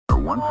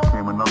once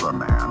came another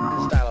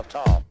man. Style of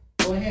tall.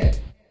 Go ahead.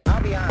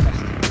 I'll be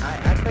honest.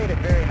 I played at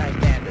very high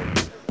standard.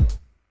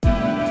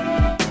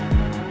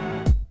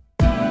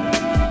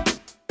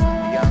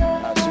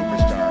 Young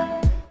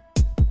superstar.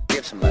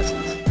 Give some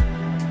lessons.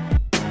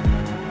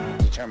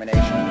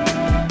 Determination.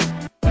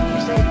 When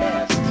you say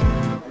best,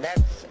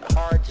 that's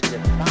hard to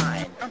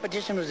define.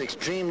 Competition was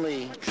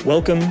extremely...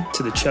 Welcome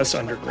to the Chess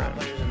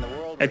Underground.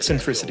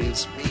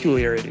 Eccentricities,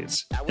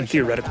 peculiarities, and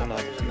theoretical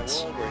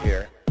novelties.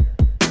 Here.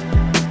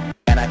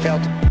 And I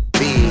felt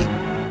be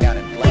got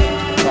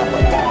inflamed, felt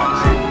like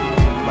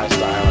my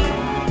style.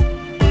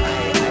 I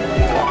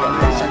felt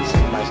a sense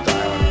of my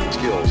style and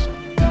skills.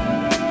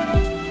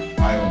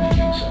 I only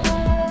think so.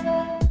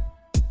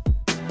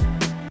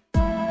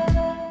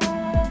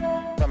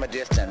 From a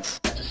distance.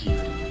 That's a secret.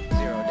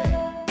 0 day.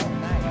 Oh,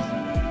 nice.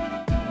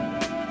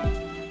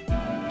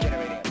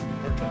 Generating a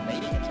virtual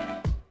mating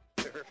attack.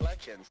 The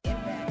reflections.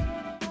 Impact.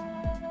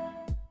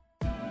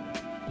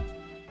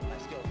 My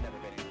skills never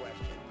been in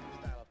question.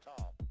 Style of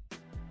tall.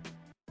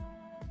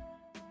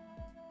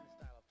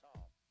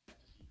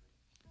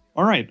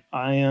 All right,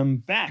 I am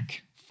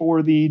back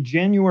for the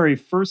January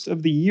 1st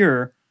of the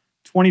year,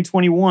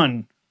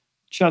 2021,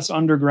 Chess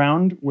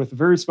Underground with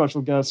very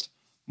special guest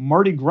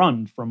Marty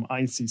Grund from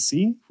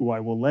ICC, who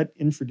I will let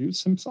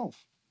introduce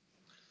himself.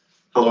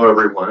 Hello,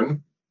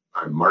 everyone.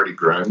 I'm Marty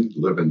Grund,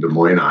 live in Des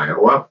Moines,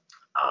 Iowa.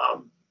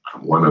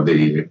 I'm one of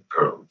the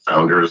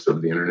founders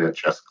of the Internet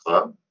Chess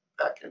Club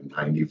back in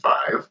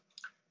 '95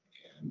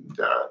 and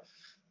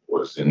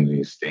was in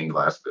the stained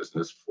glass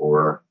business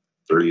for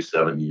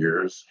 37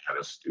 years, had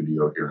a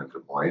studio here in Des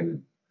Moines,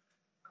 and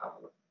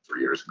 3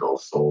 years ago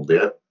sold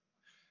it.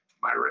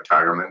 My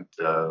retirement,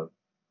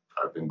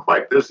 I've been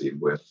quite busy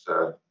with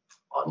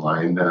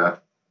online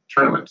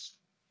tournaments.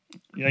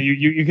 Yeah,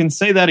 you can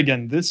say that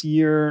again. This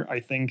year,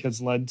 I think,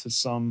 has led to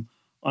some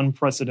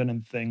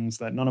unprecedented things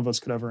that none of us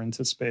could ever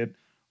anticipate.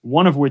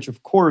 One of which,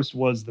 of course,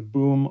 was the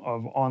boom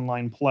of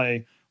online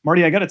play.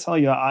 Marty, I got to tell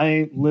you,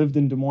 I lived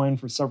in Des Moines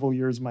for several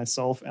years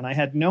myself, and I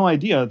had no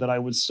idea that I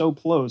was so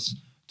close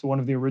to one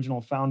of the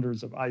original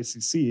founders of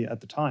ICC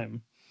at the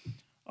time.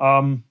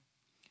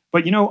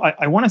 But, you know,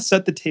 I want to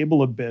set the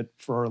table a bit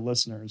for our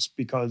listeners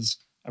because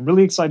I'm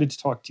really excited to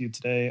talk to you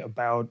today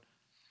about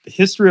the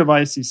history of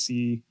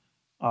ICC,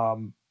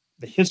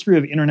 the history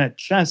of internet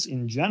chess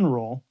in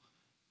general.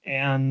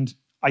 And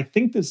I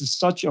think this is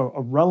such a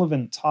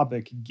relevant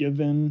topic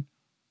given,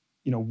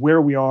 you know,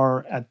 where we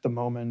are at the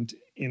moment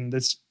in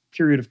this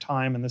period of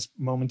time and this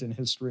moment in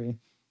history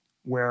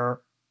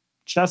where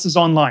chess is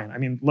online. I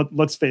mean,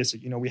 let's face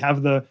it, you know, we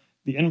have the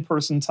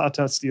in-person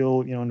Tata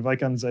Steel, you know, and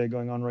Vaikanze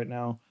going on right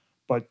now,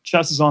 but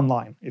chess is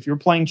online. If you're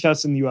playing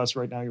chess in the US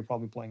right now, you're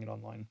probably playing it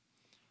online.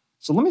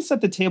 So let me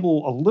set the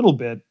table a little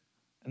bit,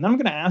 and then I'm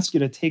going to ask you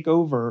to take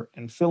over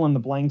and fill in the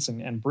blanks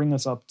and bring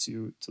us up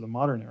to the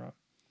modern era.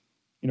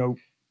 You know,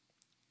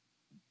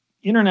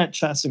 internet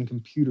chess and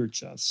computer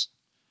chess.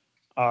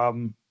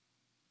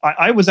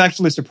 I was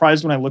actually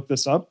surprised when I looked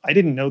this up. I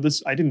didn't know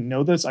this.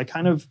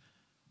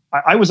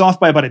 I was off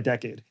by about a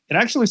decade. It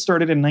actually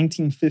started in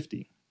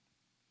 1950.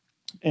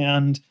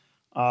 And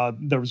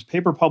there was a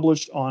paper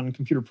published on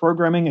computer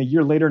programming. A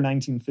year later,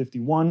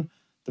 1951,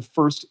 the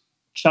first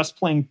chess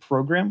playing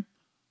program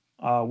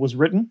was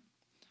written.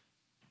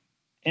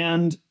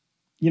 And,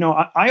 you know,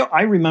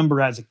 I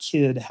remember as a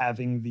kid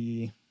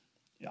having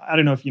I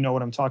don't know if you know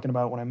what I'm talking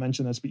about when I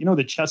mention this, but you know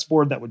the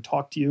chessboard that would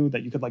talk to you,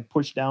 that you could like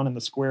push down in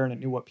the square and it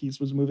knew what piece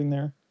was moving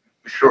there?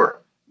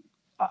 Sure.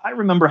 I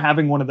remember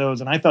having one of those,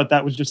 and I thought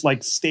that was just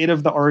like state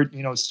of the art,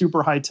 you know,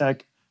 super high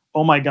tech.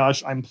 Oh my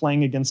gosh, I'm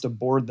playing against a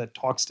board that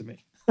talks to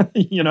me.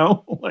 You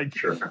know, like,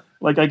 Sure.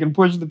 Like I can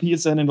push the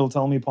piece in and it'll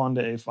tell me pawn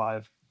to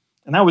A5.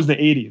 And that was the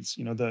 80s,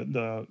 you know,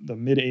 the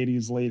mid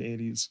 80s, late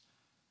 80s.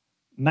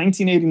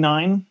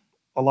 1989,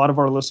 a lot of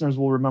our listeners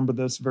will remember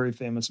this very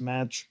famous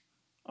match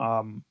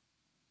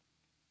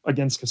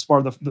against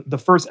Kasparov. The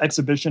first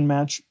exhibition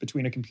match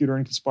between a computer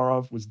and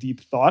Kasparov was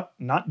Deep Thought,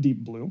 not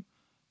Deep Blue.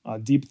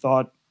 Deep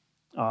Thought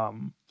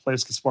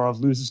plays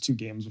Kasparov, loses 2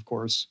 games, of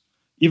course.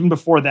 Even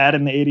before that,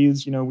 in the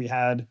 80s, you know, we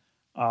had,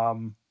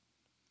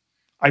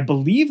 I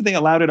believe they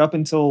allowed it up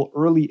until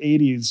early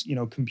 80s, you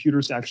know,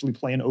 computers to actually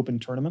play in open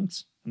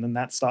tournaments. And then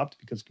that stopped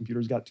because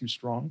computers got too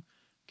strong.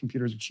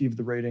 Computers achieved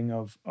the rating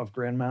of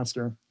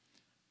Grandmaster.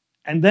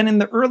 And then in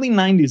the early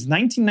 90s,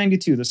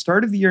 1992, the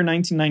start of the year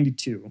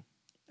 1992,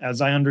 as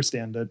I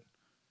understand it,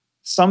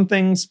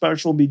 something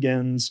special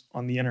begins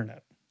on the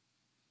internet.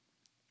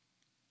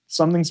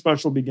 Something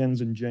special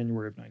begins in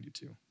January of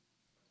 92.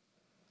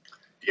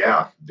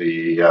 Yeah,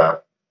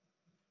 the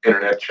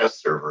Internet Chess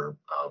Server,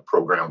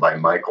 programmed by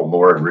Michael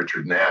Moore and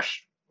Richard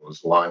Nash,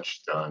 was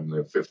launched on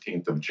the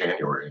 15th of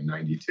January in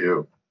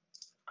 '92.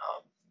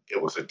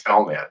 It was a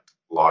Telnet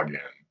login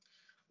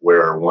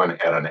where one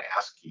had an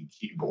ASCII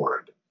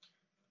keyboard,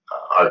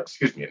 an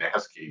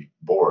ASCII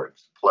board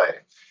to play,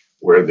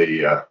 where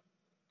the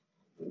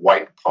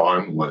white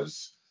pawn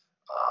was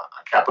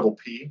a capital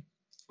P,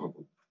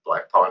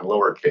 black pawn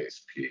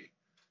lowercase p,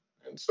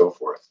 and so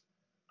forth.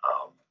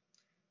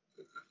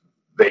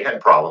 They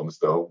had problems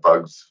though,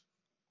 bugs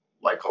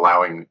like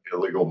allowing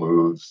illegal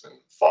moves and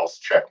false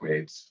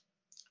checkmates.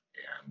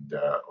 And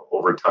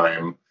over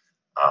time,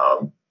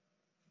 um,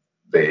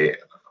 they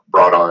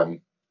brought on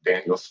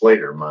Daniel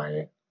Slater,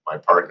 my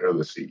partner,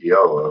 the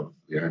CEO of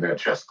the Internet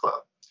Chess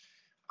Club,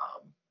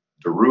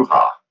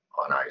 Daruha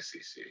on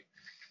ICC.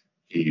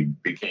 He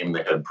became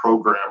the head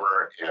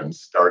programmer and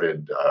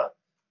started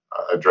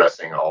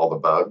addressing all the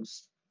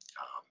bugs.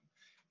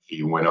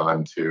 He went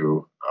on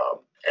to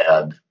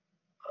add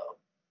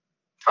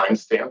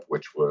timestamp,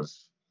 which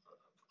was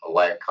a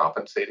lag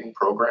compensating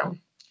program.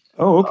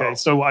 Oh, okay.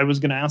 So I was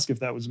going to ask if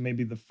that was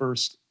maybe the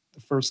first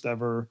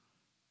ever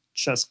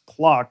chess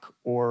clock,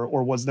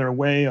 or was there a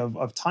way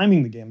of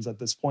timing the games at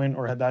this point,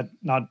 or had that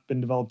not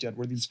been developed yet?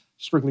 Were these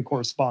strictly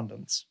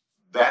correspondence?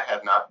 That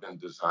had not been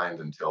designed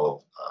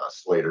until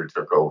Slater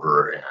took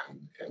over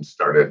and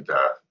started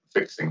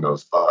fixing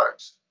those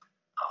bugs.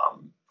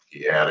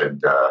 He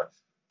added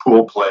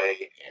pool play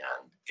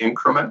and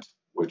increment,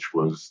 which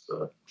was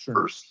the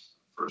first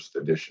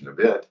edition of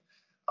it,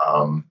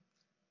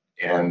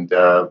 and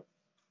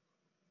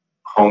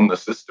honed the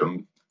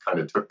system. Kind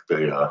of took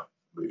the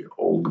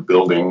old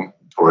building,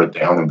 tore it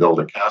down, and built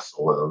a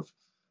castle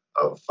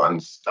of fun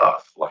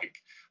stuff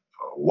like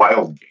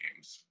wild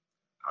games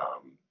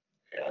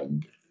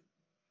and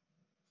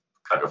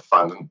kind of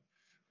fun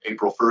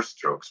April 1st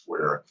jokes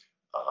where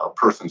a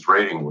person's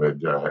rating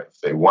would,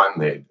 if they won,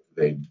 they'd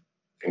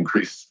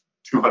increase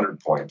 200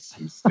 points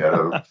instead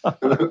of,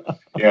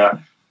 yeah,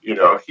 you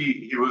know,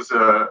 he was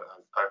a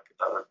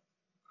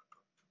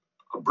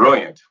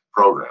brilliant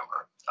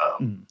programmer.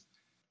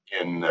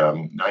 In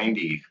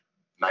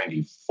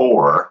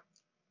 94,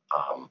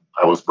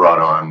 I was brought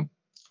on,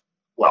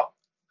 well,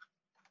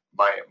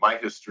 my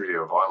history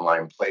of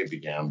online play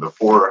began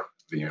before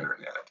the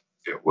internet.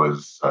 It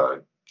was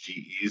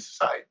GE's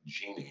site,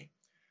 Genie,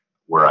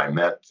 where I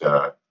met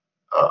a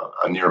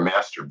near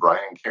master,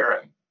 Brian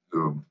Karen,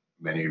 who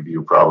many of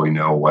you probably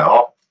know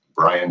well.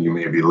 Brian, you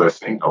may be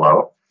listening.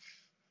 Hello.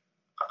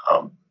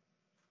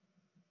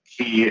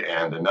 He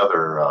and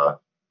another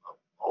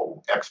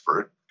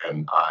expert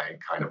and I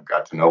kind of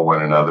got to know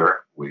one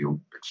another. We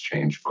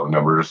exchanged phone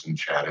numbers and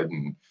chatted,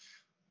 and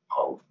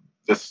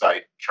this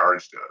site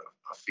charged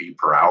a fee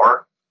per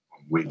hour.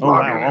 Oh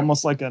wow,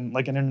 almost like an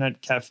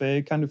internet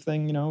cafe kind of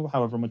thing, you know,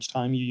 however much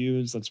time you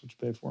use, that's what you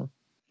pay for.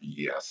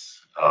 Yes.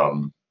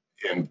 And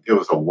it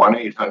was a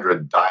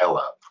 1-800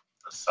 dial-up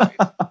site.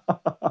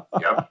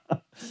 Yep.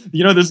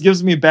 You know, this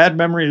gives me bad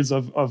memories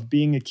of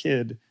being a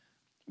kid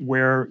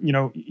where, you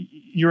know,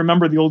 you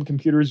remember the old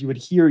computers, you would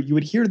hear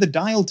the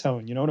dial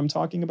tone, you know what I'm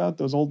talking about?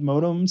 Those old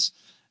modems,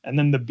 and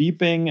then the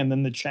beeping and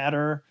then the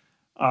chatter.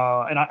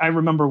 And I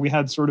remember we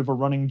had sort of a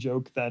running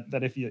joke that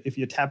if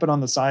you tap it on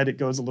the side, it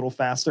goes a little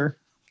faster.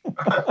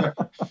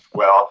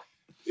 Well,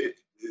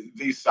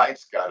 these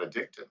sites got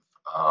addictive.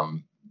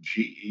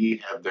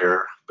 GE had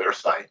their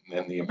site, and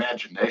then the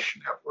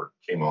Imagination Network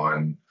came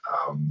on.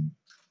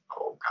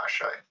 Oh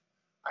gosh,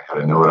 I had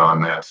a note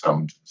on that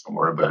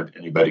somewhere, but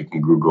anybody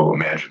can Google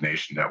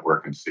Imagination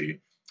Network and see.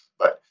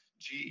 But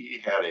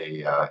GE had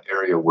a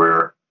area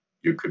where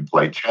you could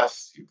play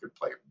chess, you could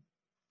play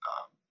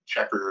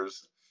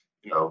checkers,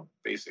 you know,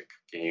 basic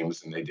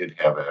games, and they did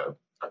have a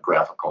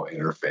graphical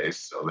interface,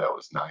 so that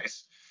was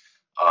nice.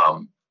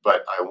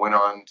 But I went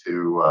on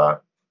to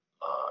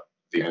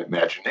the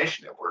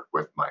Imagination Network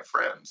with my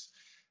friends,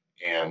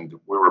 and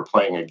we were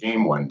playing a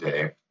game one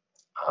day,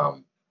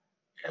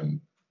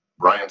 and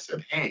Brian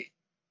said, "Hey,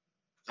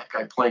 that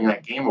guy playing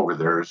that game over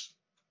there is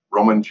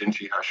Roman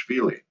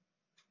Ginchihashvili."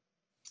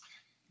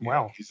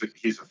 Wow.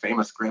 He's a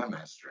famous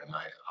grandmaster, and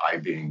I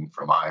being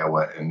from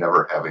Iowa and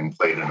never having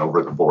played an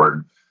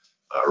over-the-board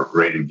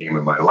rated game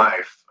in my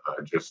life,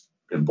 just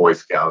in Boy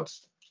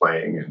Scouts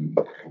playing and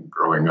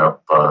growing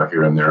up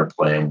here and there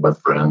playing with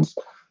friends.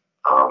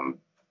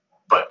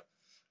 But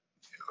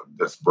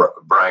this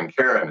Brian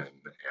Karen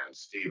and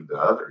Steve, the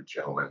other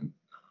gentleman,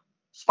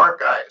 smart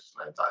guys.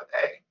 And I thought,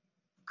 hey,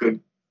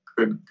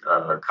 good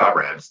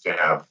comrades to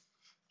have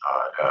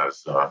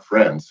as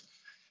friends.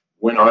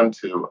 Went on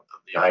to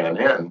the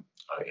INN,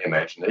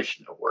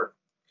 Imagination Network,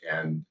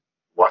 and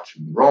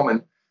watching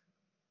Roman.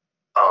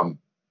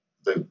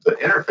 The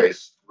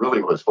interface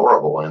really was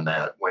horrible in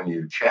that when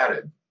you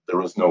chatted, there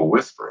was no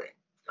whispering.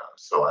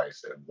 So I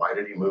said, why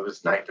did he move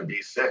his knight to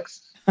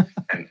b6?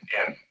 and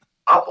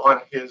up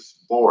on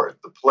his board,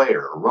 the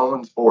player,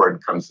 Roman's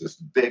board, comes this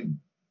big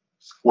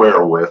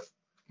square with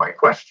my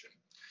question.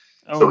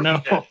 Oh, so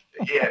no.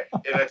 Yeah,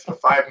 and it's a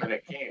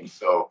 5-minute game.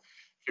 So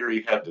here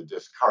he had to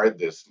discard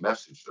this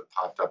message that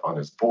popped up on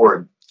his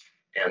board.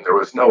 And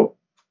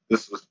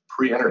this was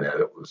pre-internet.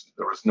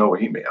 There was no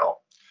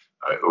email.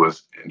 It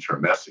was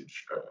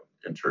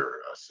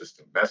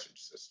inter-system message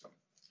system.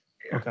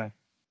 And okay.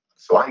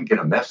 So I get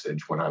a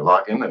message when I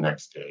log in the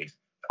next day,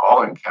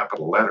 all in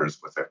capital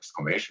letters with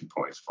exclamation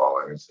points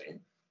following and saying,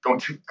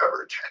 "Don't you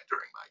ever chat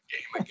during my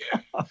game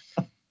again."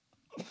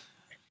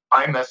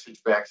 I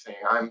message back saying,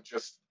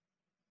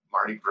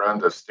 Marty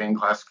Grund, a stained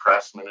glass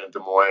craftsman in Des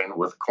Moines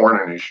with corn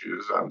in his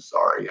shoes. I'm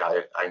sorry.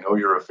 I know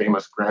you're a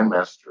famous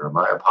grandmaster.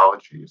 My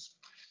apologies.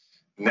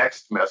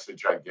 Next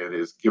message I get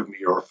is, give me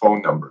your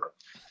phone number.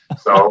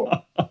 So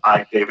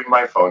I gave him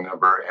my phone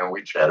number and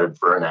we chatted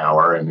for an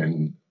hour. And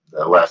in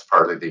the last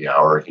part of the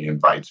hour, he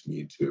invites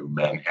me to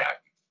Manhattan.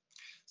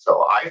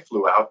 So I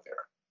flew out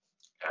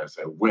there as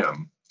a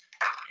whim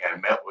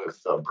and met with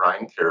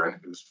Brian Karen,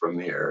 who's from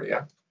the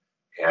area,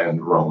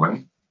 and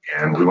Roman.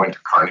 And we went to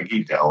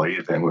Carnegie Deli.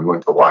 Then we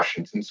went to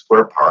Washington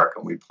Square Park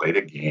and we played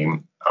a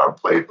game,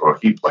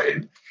 he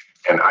played.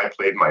 And I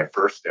played my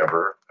first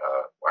ever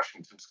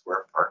Washington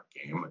Square Park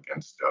game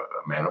against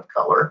a man of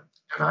color,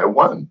 and I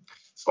won.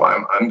 So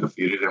I'm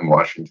undefeated in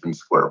Washington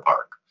Square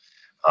Park.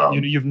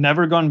 You've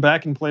never gone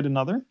back and played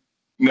another?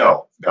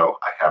 No,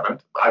 I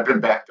haven't. I've been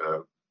back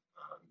to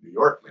New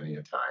York many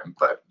a time,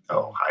 but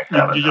no, I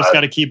haven't. You just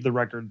got to keep the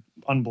record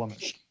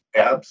unblemished.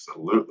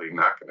 Absolutely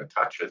not going to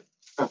touch it.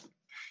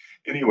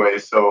 Anyway,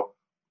 so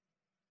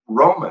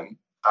Roman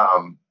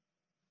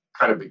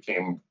kind of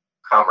became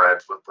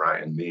comrades with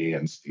Brian, me,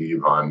 and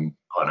Steve on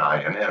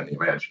INN, the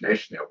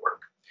Imagination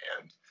Network.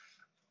 And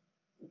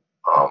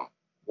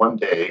one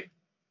day,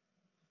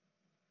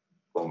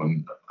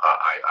 Roman,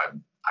 I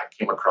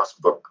came across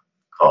a book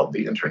called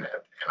The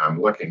Internet, and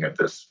I'm looking at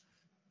this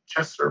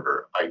chess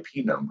server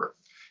IP number.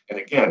 And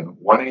again,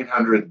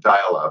 1-800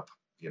 dial-up,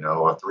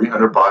 a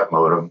 300 baud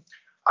modem.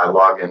 I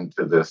log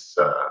into this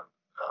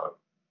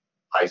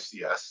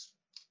ICS,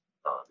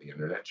 the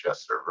Internet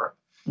Chess Server,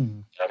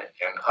 and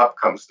up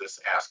comes this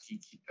ASCII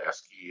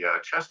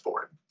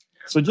chessboard.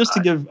 So just to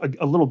give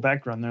a little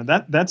background there,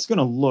 that's going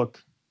to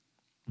look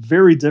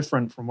very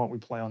different from what we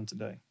play on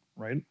today,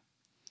 right?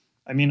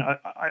 I mean,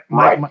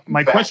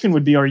 my question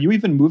would be, are you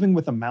even moving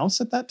with a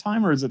mouse at that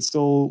time, or is it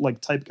still like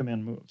type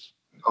command moves?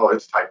 Oh,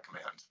 it's type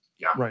command.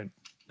 Yeah. Right.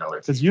 No,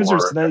 because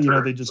users today,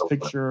 they just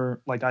picture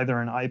like either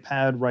an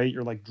iPad, right?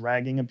 You're like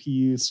dragging a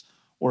piece,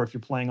 or if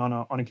you're playing on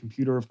a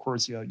computer, of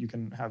course, you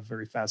can have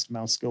very fast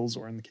mouse skills,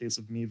 or in the case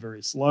of me,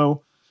 very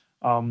slow.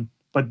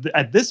 But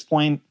at this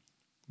point,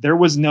 there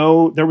was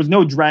no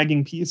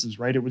dragging pieces,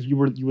 right? It was you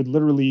would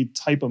literally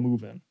type a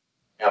move in.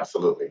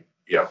 Absolutely,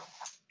 yeah.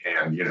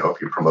 And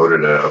if you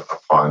promoted a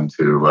pawn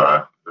to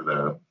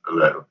the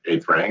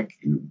 8th rank,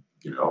 you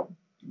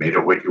made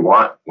it what you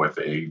want with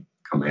a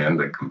command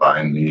that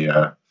combined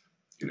the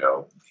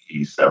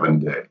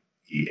E7 to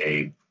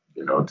E8.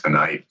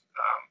 Tonight.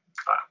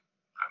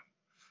 I'm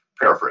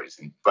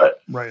paraphrasing,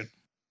 but right.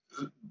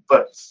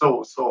 But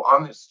so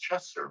on this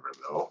chess server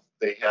though,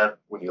 they had,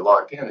 when you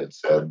logged in, it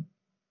said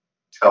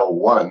tell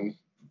 1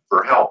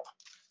 for help.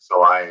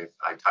 So I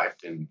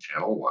typed in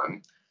channel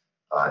 1.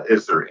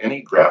 Is there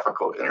any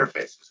graphical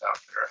interfaces out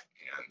there?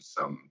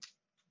 And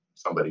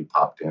somebody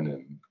popped in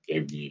and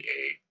gave me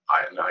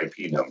an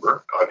IP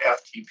number, an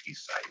FTP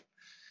site.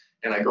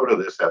 And I go to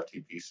this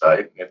FTP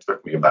site, and it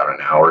took me about an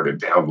hour to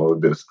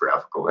download this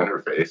graphical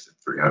interface at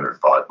 300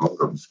 baud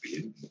modem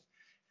speed.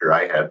 Here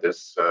I had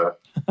this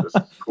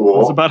cool. It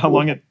was about how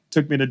long it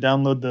took me to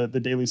download the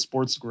daily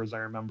sports scores, I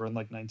remember, in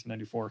like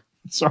 1994.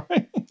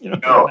 Sorry.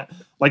 No.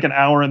 Like an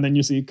hour, and then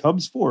you see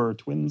Cubs 4,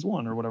 Twins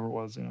 1, or whatever it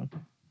was,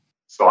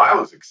 So I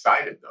was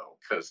excited, though,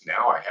 because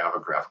now I have a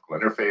graphical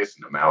interface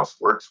and the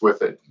mouse works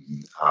with it.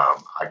 And,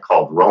 I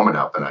called Roman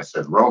up and I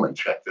said, Roman,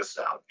 check this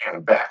out.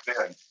 And back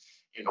then,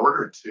 in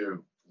order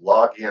to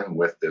log in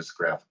with this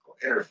graphical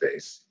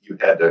interface, you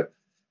had to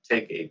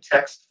take a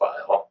text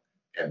file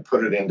and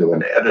put it into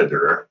an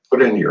editor,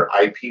 put in your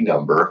IP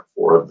number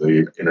for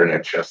the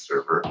Internet Chess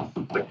Server,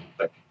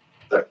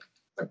 the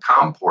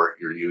COM port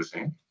you're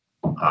using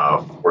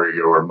for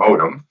your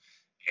modem,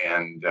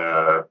 and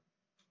the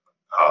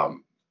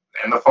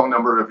phone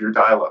number of your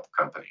dial-up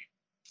company,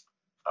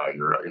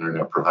 your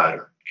internet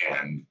provider.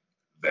 And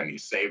then you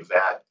save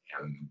that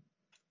and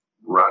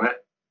run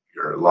it.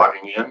 You're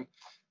logging in.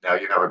 Now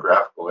you have a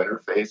graphical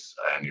interface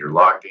and you're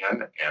logged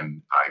in.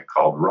 And I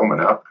called Roman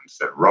up and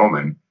said,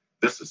 Roman,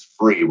 this is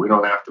free. We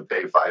don't have to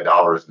pay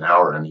 $5 an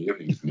hour in the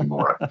evenings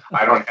anymore.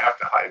 I don't have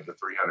to hide the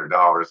 $300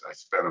 I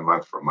spent a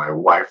month for my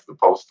wife, the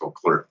postal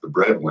clerk, the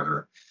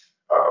breadwinner.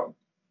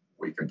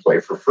 We can play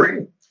for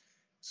free.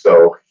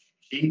 So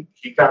he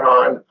got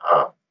on,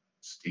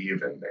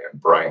 Steve and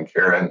Brian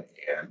Karen,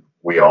 and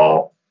we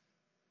all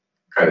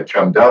kind of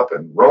chummed up.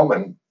 And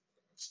Roman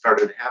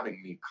started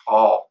having me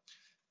call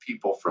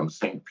people from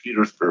St.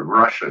 Petersburg,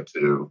 Russia,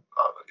 to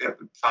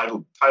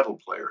title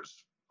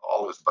players,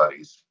 all his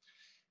buddies.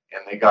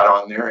 And they got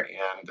on there,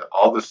 and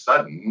all of a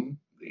sudden,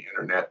 the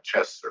Internet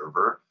Chess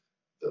Server,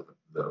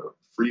 the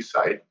free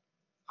site,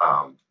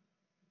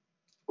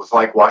 was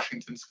like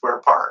Washington Square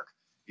Park.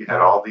 You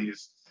had all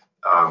these,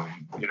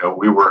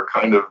 we were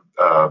kind of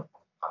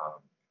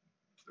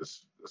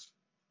this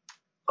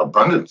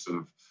abundance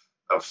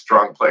of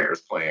strong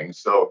players playing.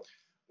 So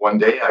one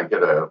day I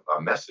get a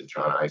message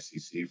on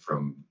ICC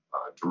from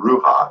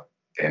Daruha,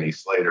 Danny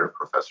Slater,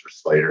 Professor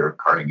Slater,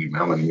 Carnegie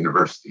Mellon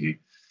University,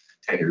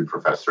 tenured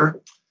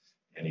professor.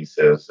 And he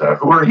says,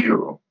 who are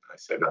you? I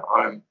said,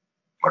 I'm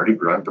Marty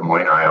Grund, Des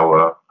Moines,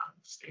 Iowa,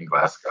 stained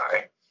glass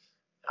guy.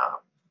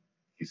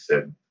 he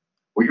said,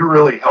 "Well, you're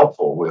really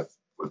helpful with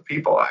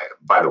people."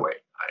 By the way,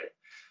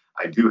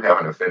 I do have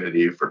an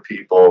affinity for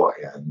people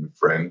and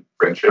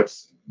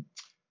friendships.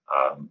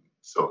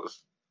 So it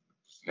was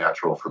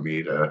natural for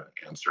me to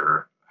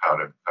answer how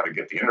to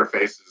get the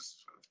interfaces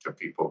to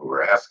people who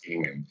were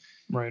asking, and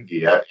Right.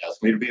 he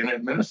asked me to be an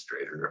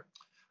administrator.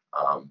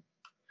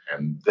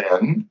 And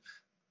then,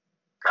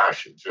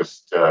 gosh, it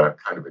just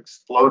kind of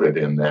exploded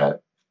in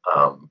that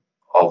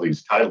all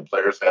these title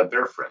players had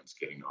their friends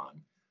getting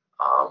on.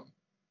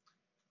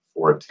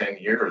 For 10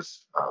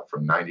 years,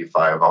 from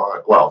 95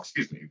 on, well,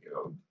 excuse me,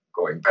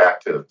 going back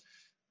to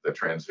the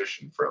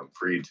transition from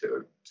free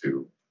to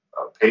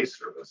pay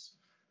service,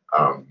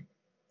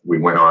 we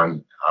went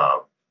on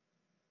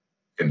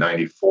in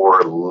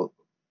 94,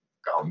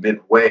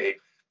 midway,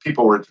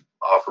 people were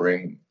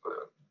offering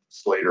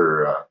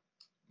Slater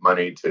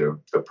money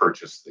to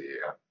purchase the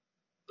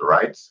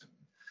rights,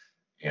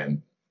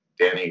 and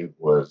Danny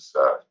was,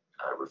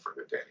 I refer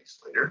to Danny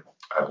Slater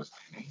as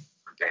Danny,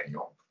 or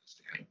Daniel as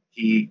Danny.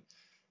 He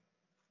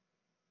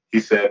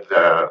said,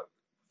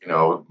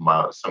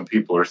 some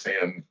people are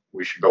saying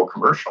we should go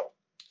commercial,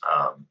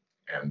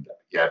 and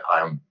yet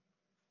I'm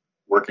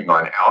working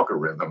on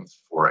algorithms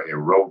for a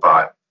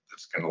robot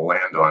that's going to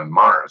land on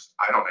Mars.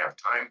 I don't have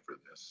time for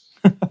this.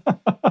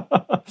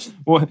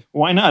 Well,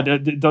 why not?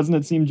 Doesn't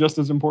it seem just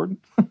as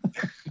important?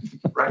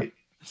 Right.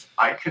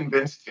 I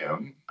convinced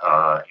him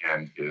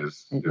and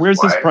his Where's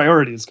wife. his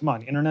priorities? Come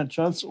on, internet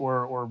chess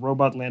or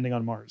robot landing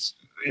on Mars?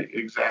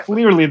 Exactly.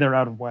 Clearly, they're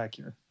out of whack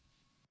here.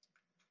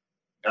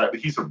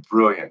 He's a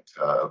brilliant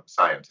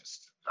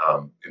scientist.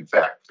 In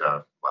fact,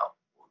 well,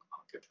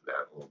 I'll get to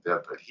that in a little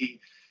bit, but he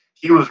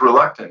was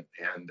reluctant,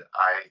 and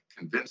I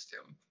convinced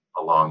him,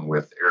 along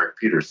with Eric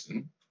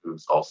Peterson,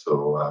 who's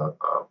also a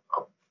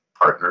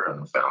partner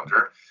and a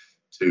founder,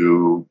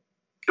 to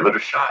give it a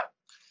shot.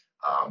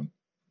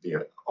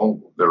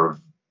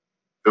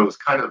 There was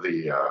kind of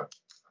the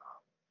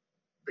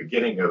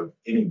beginning of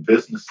any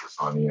businesses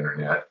on the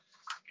internet,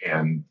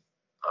 and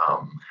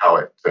how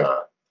it.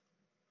 Oh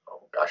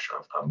gosh,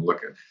 I'm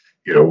looking.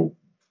 There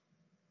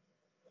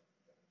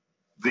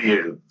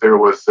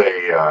was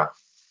a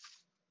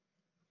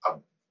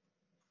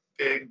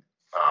big.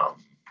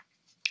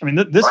 I mean,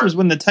 this was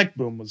when the tech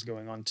boom was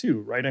going on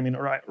too, right? I mean,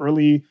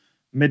 early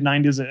mid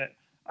 90s.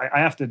 I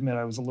have to admit,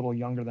 I was a little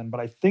younger then, but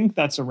I think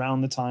that's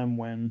around the time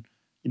when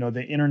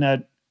the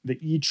internet, the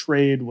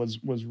e-trade was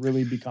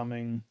really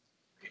becoming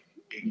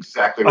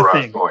exactly where a I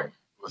thing. was going.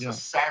 It was Yeah. a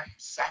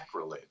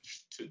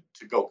sacrilege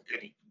to go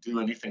do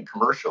anything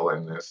commercial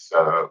in this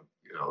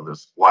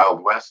this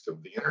wild west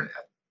of the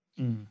internet.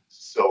 Mm.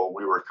 So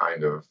we were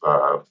kind of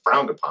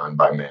frowned upon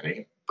by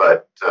many.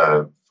 But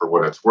for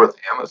what it's worth,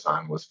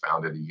 Amazon was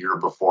founded a year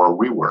before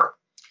we were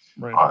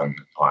Right.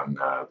 on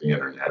the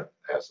internet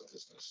as a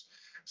business.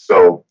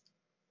 So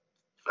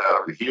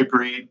he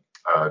agreed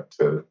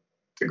to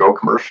go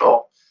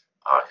commercial.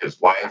 His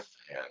wife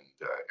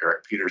and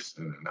Eric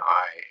Peterson and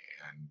I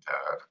and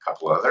a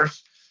couple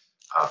others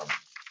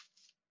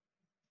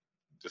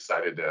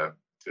decided to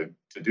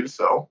do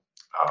so.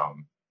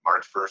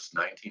 March 1st,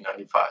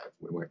 1995,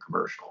 we went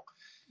commercial,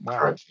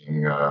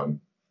 charging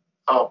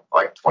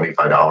like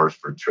 $25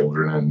 for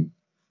children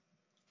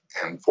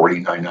and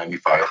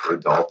 $49.95 for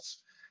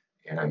adults.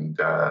 And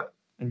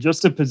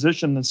just to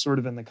position this sort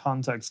of in the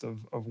context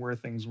of where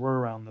things were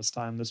around this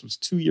time, this was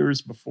 2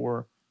 years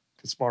before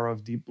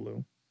Kasparov Deep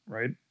Blue,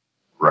 right?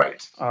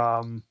 Right.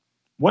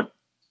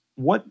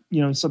 What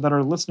so that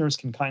our listeners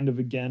can kind of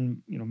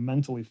again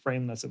mentally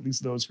frame this, at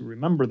least those who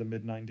remember the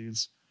mid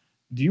 90s.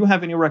 Do you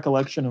have any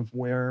recollection of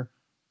where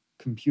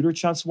computer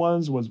chess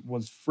was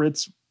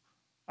Fritz?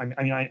 I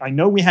mean, I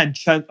know we had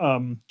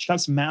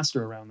Chess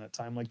Master around that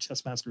time, like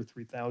Chess Master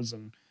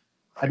 3000.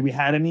 Had we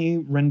had any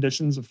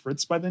renditions of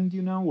Fritz by then? Do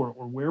you know,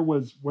 or where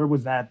was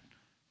that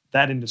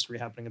industry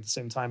happening at the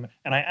same time?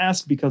 And I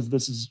ask because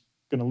this is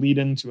going to lead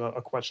into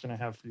a question I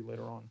have for you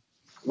later on.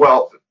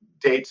 Well,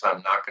 dates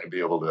I'm not going to be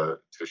able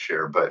to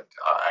share, but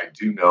I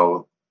do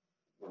know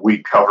we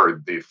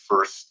covered the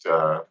first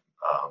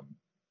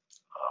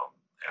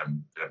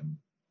and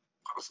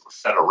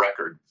set a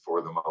record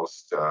for the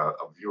most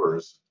of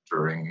viewers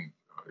during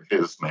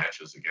his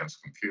matches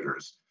against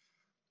computers.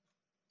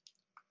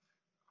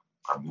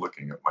 I'm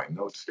looking at my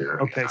notes here.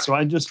 Okay, so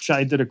I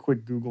did a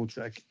quick Google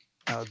check.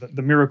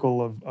 The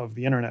miracle of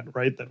the internet,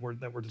 right? That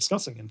we're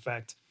discussing. In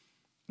fact,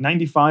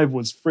 95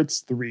 was Fritz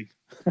 3.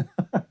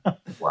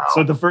 Wow.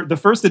 So the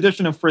first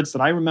edition of Fritz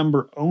that I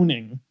remember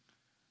owning,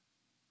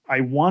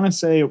 I want to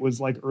say it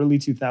was like early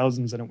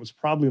 2000s, and it was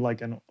probably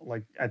like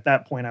at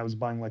that point I was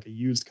buying like a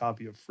used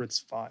copy of Fritz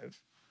 5.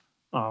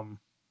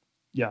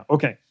 Yeah.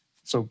 Okay.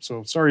 So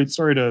sorry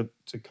to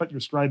cut your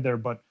stride there,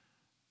 but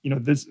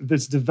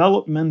this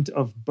development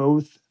of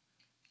both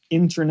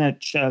internet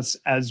chess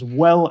as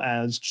well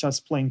as chess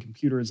playing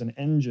computers and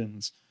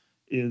engines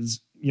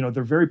is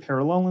they're very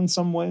parallel in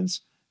some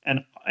ways,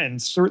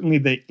 and certainly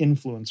they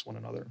influence one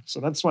another. So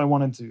that's why I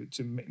wanted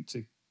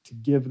to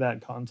give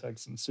that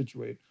context and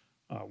situate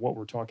what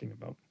we're talking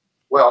about.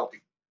 Well,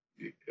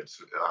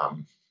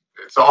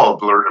 it's all a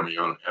blur to me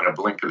in a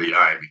blink of the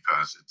eye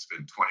because it's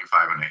been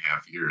 25 and a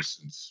half years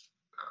since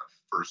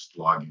first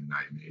login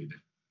I made to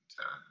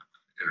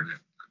internet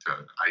to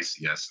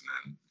ICS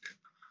and then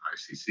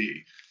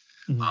ICC.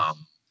 Mhm.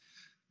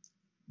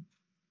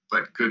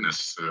 But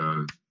goodness,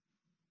 our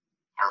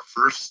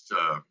first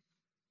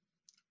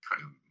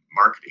kind of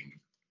marketing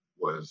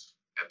was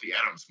at the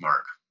Adams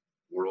Mark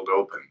World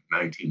Open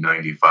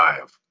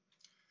 1995,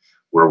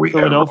 where we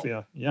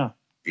Philadelphia, yeah.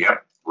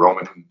 Yep,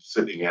 Roman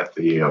sitting at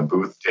the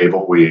booth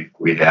table we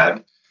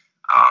had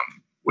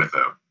with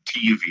a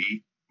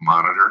TV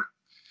monitor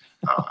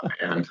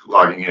and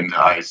logging into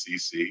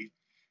ICC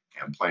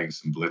and playing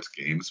some blitz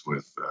games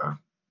with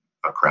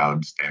a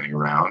crowd standing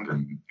around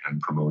and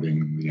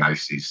promoting the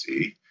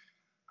ICC.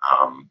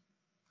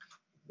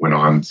 Went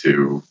on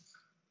to,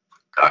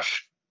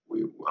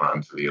 we went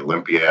on to the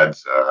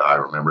Olympiads. I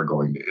remember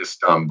going to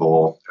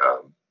Istanbul,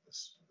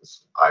 this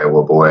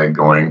Iowa boy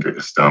going to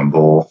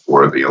Istanbul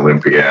for the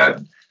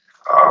Olympiad.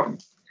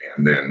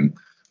 And then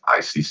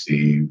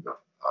ICC,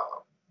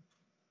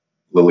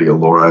 Lilia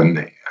Lauren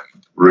and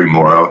Rui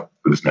Mora,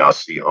 who's now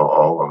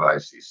COO of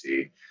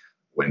ICC,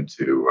 went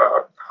to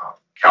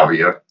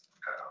Calvia,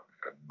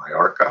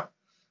 Mallorca,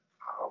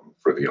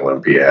 for the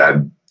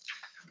Olympiad.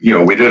 You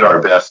know, we did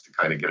our best to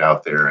kind of get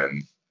out there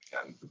and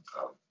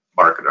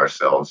market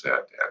ourselves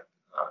at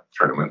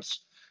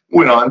tournaments.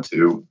 Went on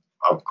to,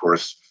 of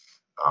course,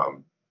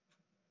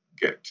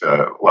 get,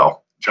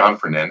 John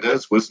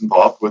Fernandez was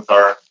involved with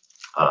our,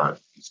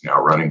 he's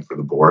now running for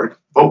the board.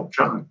 Vote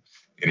John.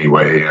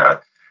 Anyway,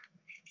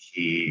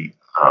 he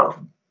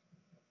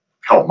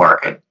helped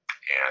market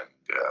and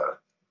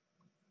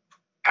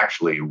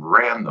actually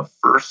ran the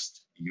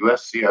first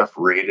USCF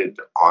rated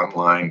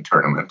online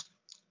tournament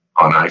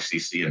on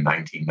ICC in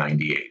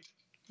 1998.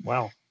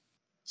 Wow.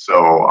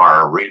 So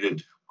our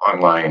rated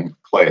online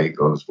play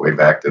goes way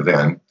back to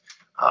then.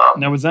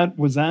 Now, was it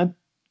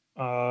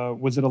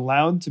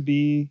allowed to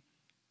be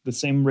the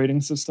same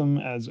rating system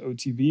as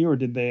OTB, or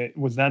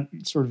was that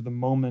sort of the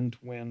moment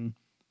when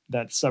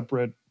that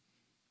separate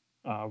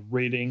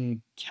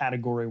rating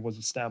category was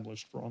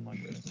established for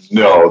online ratings?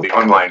 No, the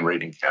online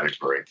rating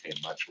category came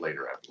much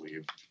later, I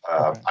believe.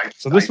 Okay.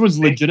 So this was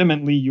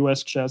legitimately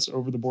US chess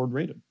over the board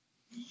rated.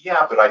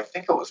 Yeah, but I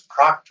think it was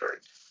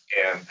proctored.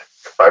 And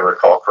if I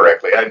recall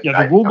correctly,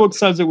 the rule book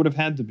says it would have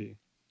had to be.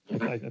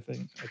 Mm-hmm. I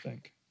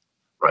think.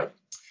 Right.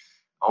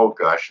 Oh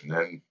gosh, and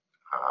then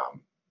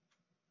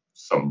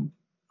some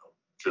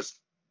just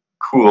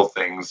cool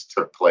things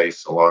took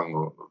place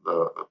along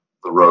the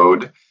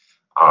road.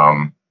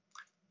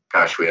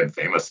 We had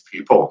famous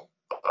people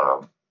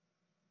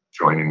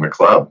joining the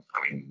club.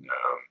 I mean,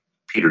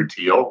 Peter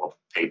Thiel,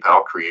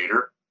 PayPal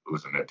creator, who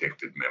was an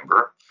addicted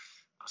member.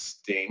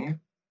 Sting,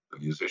 the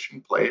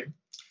musician, played.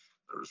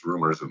 There was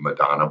rumors of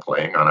Madonna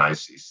playing on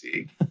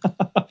ICC.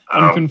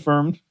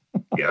 Unconfirmed.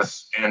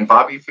 Yes, and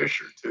Bobby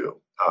Fischer,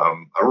 too.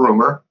 A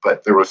rumor,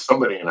 but there was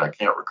somebody, and I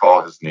can't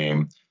recall his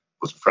name,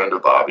 was a friend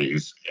of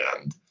Bobby's,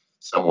 and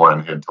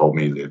someone had told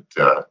me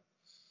that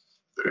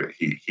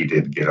he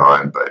did get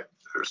on, but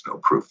there's no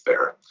proof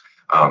there.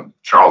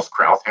 Charles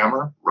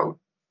Krauthammer wrote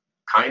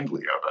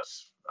kindly of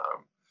us,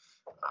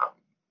 a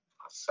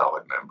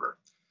solid member.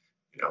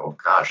 You know,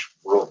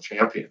 world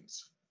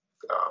champions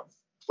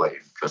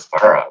played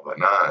Kasparov,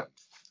 Anand,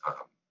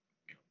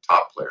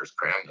 top players,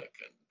 Kramnik,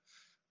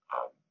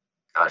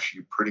 and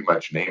you pretty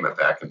much name it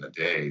back in the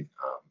day.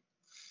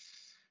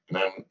 And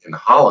then in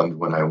Holland,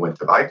 when I went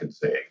to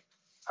Vikensee,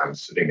 I'm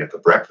sitting at the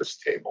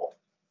breakfast table,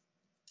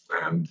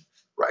 and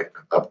right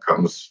up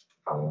comes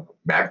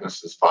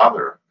Magnus's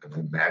father, and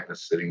then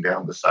Magnus sitting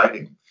down beside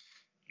him.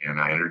 And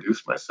I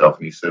introduced myself,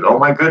 and he said, "Oh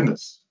my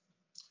goodness,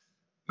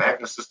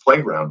 Magnus's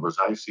playground was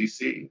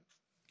ICC."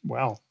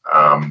 Wow.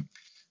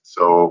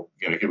 So,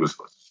 he was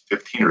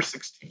 15 or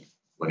 16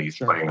 when he's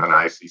playing on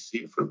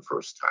ICC for the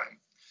first time.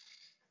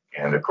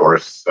 And of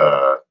course,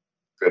 Hikaru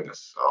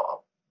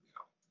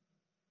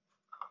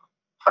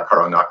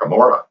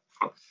Nakamura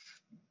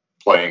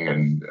playing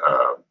on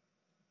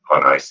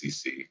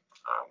ICC.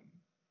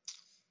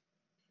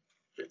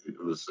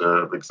 It was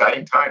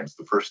exciting times.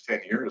 The first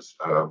 10 years,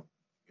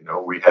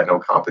 we had no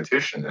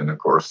competition. And of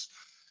course,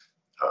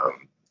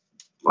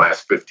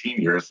 last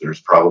 15 years,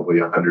 there's probably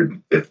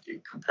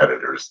 150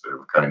 competitors that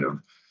have kind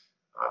of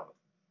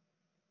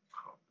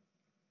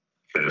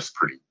hit us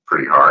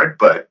pretty hard,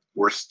 but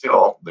we're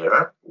still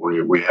there.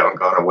 We haven't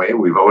gone away.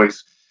 We've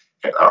always,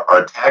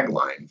 our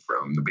tagline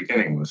from the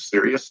beginning was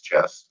serious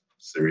chess,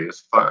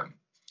 serious fun.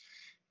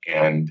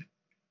 And,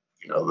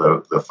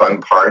 the fun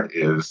part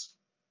is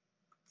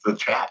the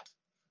chat.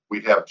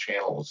 We have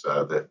channels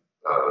that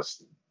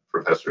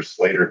Professor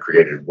Slater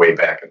created way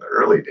back in the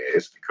early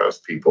days,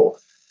 because people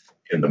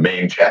in the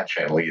main chat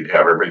channel, you'd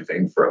have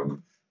everything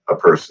from a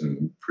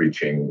person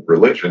preaching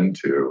religion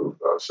to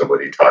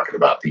somebody talking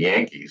about the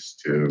Yankees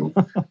to,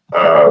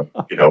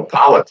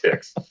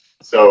 politics.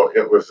 So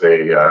it was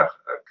a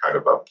kind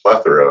of a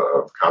plethora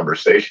of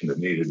conversation that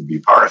needed to be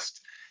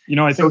parsed.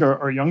 I think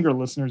our younger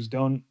listeners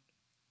don't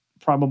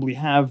probably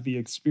have the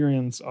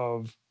experience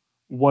of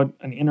what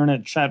an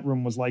internet chat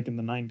room was like in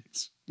the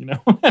 90s. You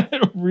know,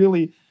 it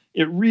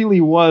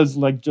really was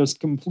like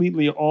just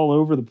completely all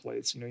over the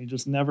place. You know, you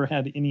just never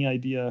had any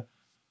idea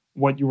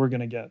what you were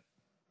going to get.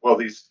 Well,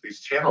 these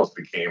channels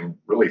became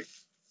really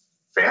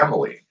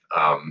family.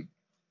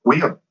 We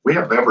have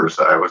members.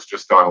 I was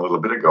just on a little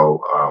bit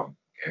ago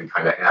and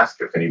kind of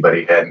asked if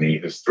anybody had any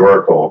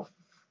historical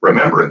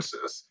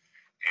remembrances,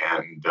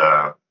 and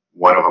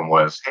one of them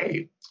was,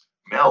 "Hey,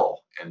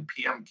 Mel and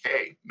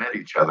PMK met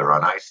each other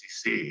on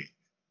ICC,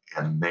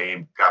 and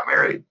they got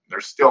married.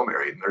 They're still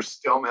married, and they're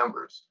still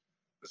members."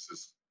 This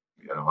is,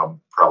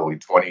 probably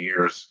 20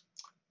 years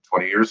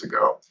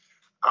ago.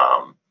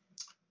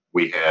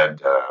 We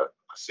had a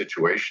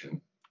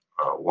situation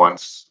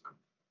once,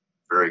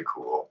 very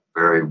cool,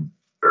 very,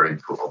 very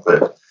cool,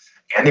 that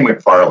Andy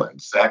McFarland,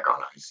 SAC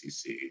on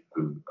ICC,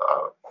 who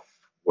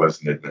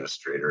was an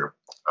administrator,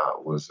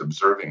 was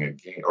observing a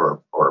game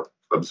or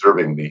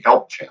observing the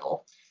help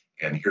channel,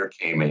 and here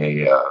came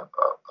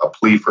a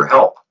plea for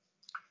help.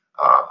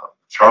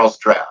 Charles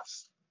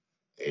Drafts,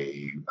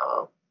 a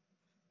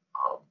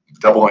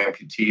double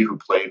amputee who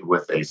played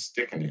with a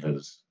stick in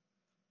his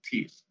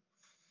teeth,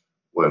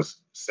 was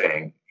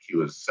saying he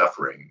was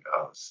suffering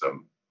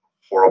some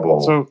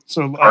horrible.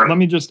 So let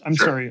me just. I'm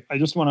sorry. I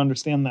just want to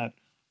understand that.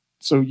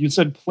 So you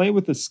said play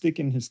with a stick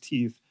in his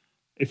teeth.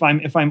 If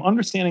I'm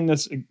understanding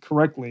this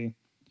correctly,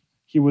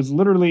 he was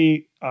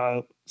literally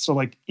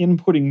like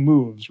inputting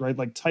moves, right?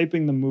 Like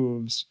typing the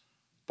moves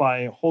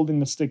by holding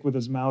the stick with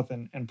his mouth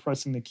and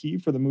pressing the key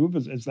for the move.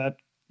 Is that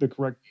the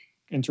correct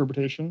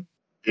interpretation?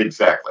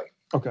 Exactly.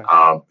 Okay.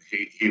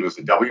 He was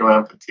a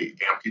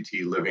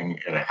amputee living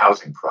in a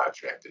housing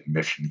project in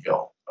Mission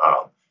Hill.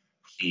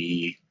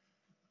 He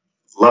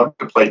loved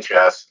to play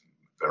chess.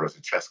 There was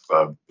a chess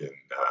club in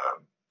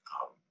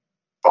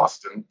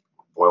Boston,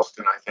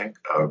 Boylston, I think,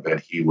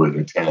 that he would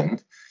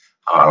attend.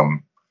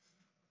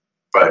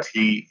 But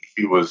he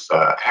was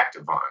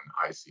active on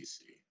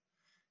ICC.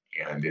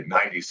 And in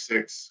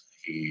 '96,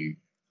 he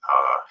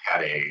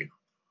had a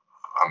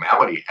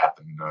malady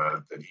happen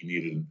that he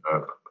needed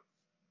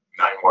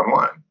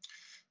 911.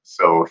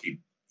 So he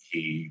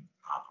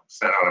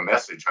sent out a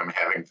message, "I'm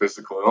having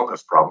physical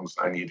illness problems.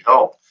 I need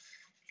help."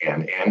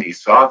 And Andy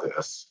saw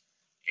this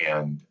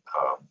and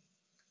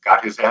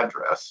got his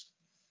address,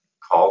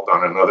 called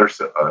on another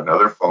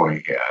phone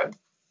he had,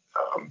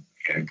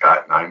 and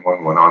got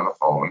 911 on the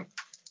phone.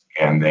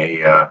 And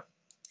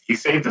he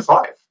saved his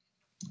life.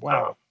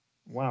 Wow.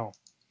 Wow.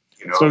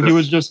 So he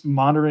was just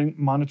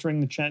monitoring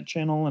the chat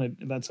channel, and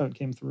that's how it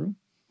came through?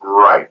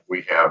 Right.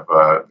 We have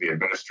the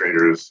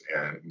administrators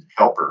and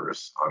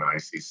helpers on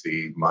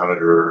ICC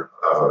monitor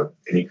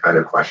any kind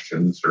of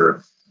questions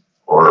or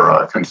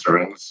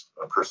concerns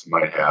a person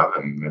might have,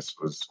 and this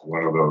was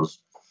one of those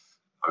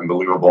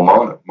unbelievable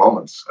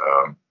moments.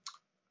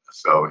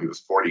 So he was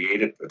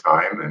 48 at the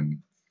time,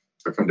 and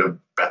took him to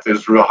Beth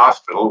Israel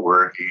Hospital,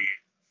 where he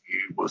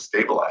was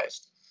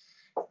stabilized.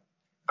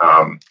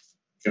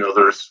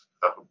 There's.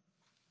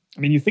 I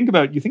mean, you think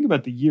about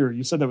the year.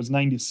 You said that was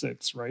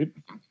 '96, right?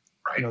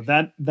 Right.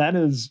 That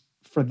is,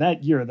 for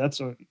that year.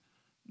 That's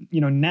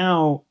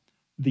now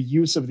the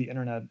use of the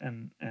internet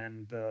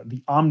and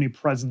the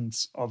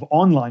omnipresence of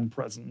online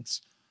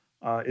presence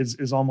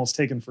is almost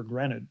taken for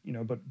granted.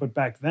 But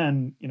back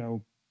then,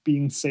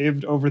 being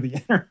saved over the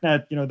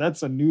internet,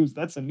 that's a news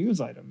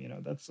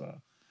item. That's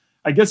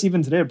I guess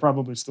even today it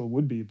probably still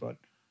would be, but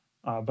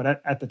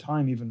at the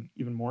time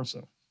even more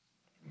so.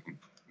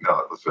 No,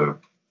 it was a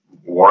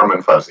warm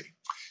and fuzzy.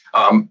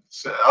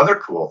 So other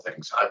cool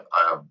things.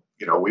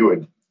 We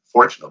would,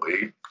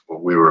 fortunately,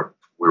 we were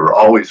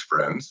always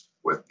friends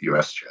with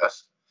US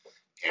Chess,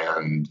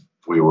 and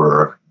we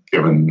were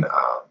given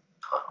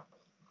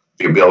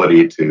the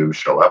ability to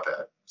show up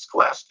at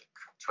Scholastic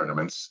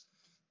tournaments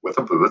with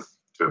a booth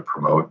to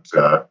promote,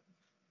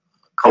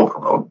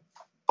 co-promote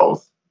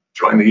both,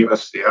 join the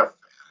USCF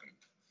and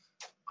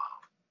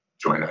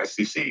join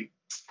ICC.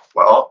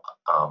 Well,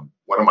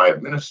 one of my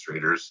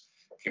administrators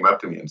came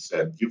up to me and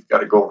said, "You've got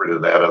to go over to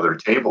that other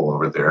table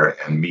over there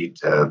and meet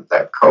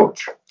that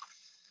coach."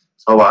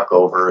 So I walk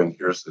over, and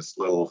here's this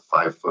little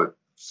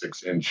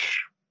 5'6"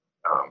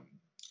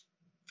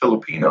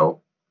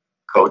 Filipino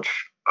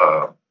coach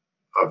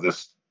of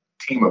this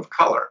team of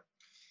color.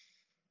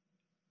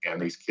 And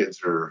these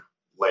kids are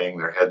laying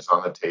their heads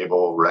on the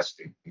table,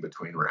 resting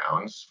between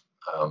rounds.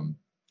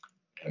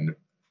 And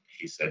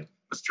he said,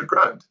 "Mr.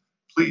 Grund,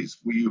 please,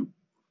 will you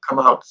come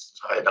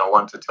outside? I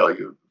want to tell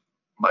you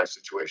my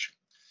situation."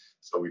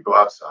 So we go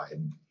outside,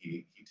 and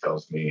he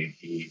tells me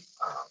he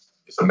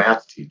is a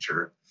math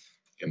teacher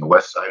in the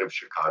west side of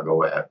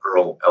Chicago at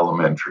Earl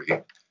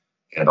Elementary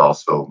and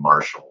also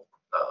Marshall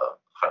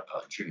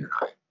Junior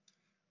High.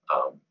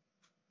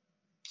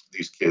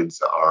 These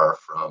kids are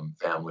from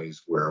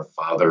families where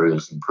father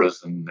is in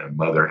prison and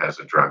mother has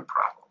a drug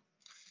problem.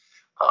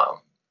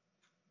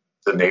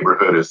 The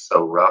neighborhood is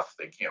so rough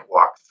they can't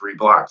walk 3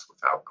 blocks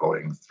without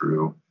going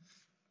through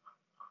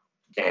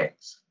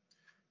gangs.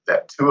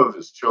 That 2 of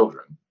his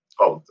children,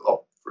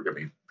 forgive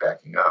me,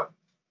 backing up.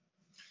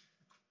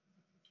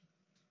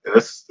 And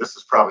this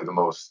is probably the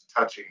most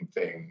touching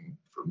thing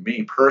for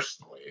me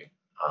personally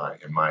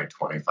in my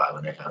 25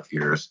 and a half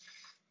years.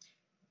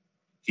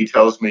 He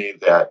tells me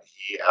that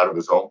he, out of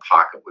his own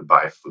pocket, would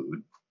buy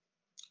food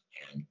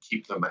and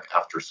keep them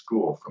after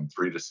school from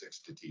 3 to 6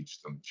 to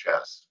teach them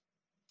chess.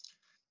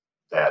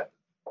 That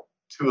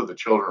two of the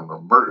children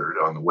were murdered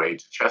on the way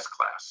to chess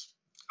class.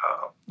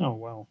 Oh,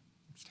 wow.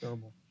 It's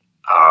terrible.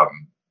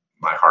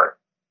 My heart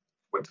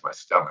went to my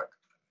stomach.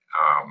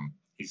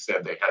 He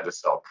said they had to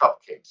sell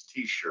cupcakes,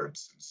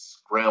 T-shirts, and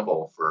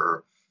scramble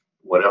for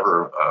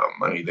whatever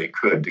money they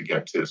could to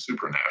get to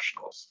Super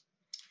Nationals.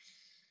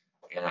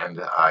 And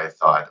I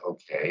thought,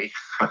 okay,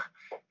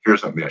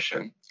 here's a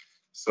mission.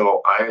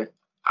 So I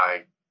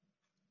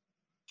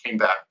came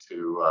back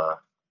to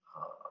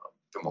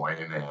Des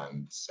Moines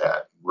and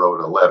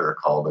wrote a letter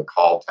called A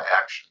Call to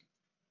Action.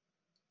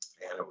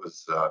 And it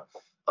was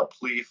a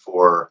plea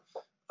for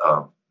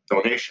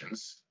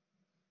donations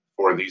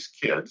for these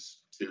kids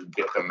to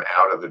get them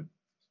out of the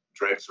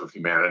dregs of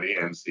humanity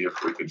and see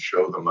if we could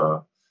show them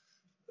a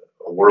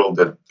world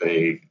that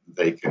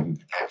they can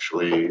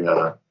actually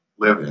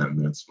live in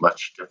that's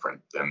much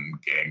different than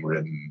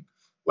gang-ridden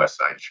West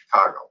Side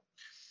Chicago.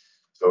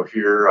 So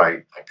here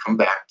I come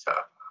back to,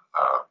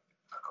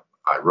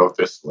 I wrote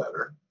this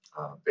letter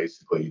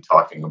basically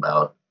talking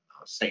about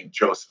St.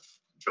 Joseph.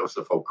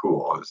 Joseph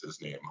O'Cool is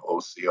his name,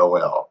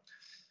 O-C-O-L.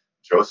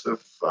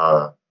 Joseph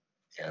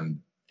and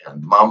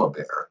Mama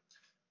Bear.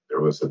 There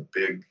was a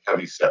big,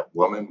 heavy-set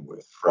woman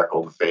with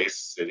freckled face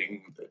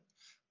sitting that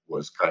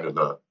was kind of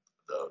the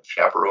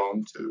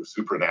chaperone to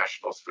Super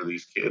Nationals for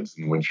these kids.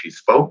 And when she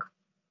spoke,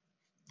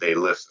 they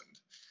listened.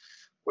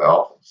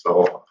 Well,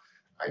 so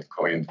I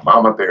coined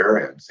Mama Bear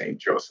and St.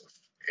 Joseph.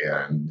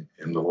 And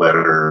in the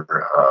letter,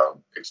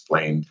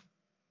 explained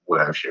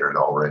what I've shared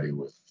already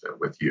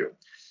with you.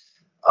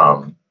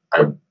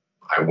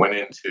 I went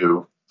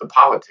into the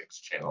politics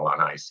channel on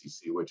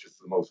ICC, which is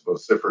the most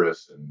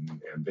vociferous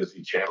and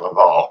busy channel of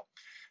all,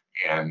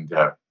 and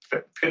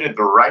pitted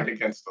the right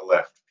against the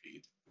left,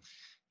 Pete.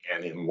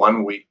 And in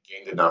 1 week,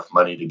 gained enough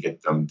money to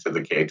get them to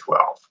the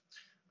K-12.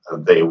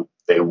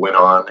 They went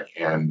on,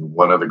 and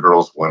one of the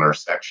girls won our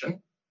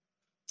section.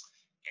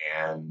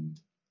 And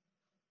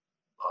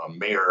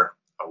Mayor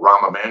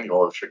Rahm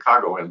Emanuel of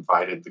Chicago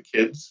invited the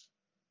kids,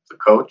 the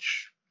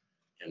coach,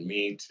 and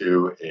me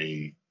to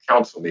a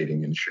council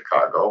meeting in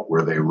Chicago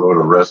where they wrote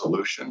a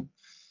resolution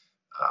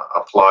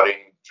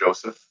applauding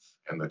Joseph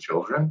and the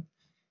children.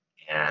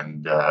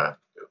 And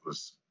it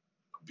was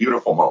a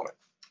beautiful moment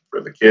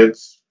for the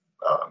kids.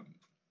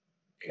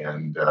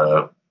 And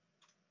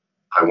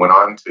I went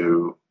on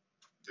to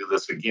do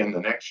this again the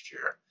next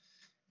year.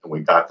 And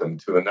we got them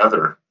to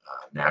another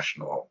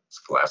national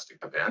scholastic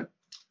event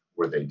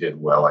where they did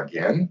well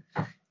again.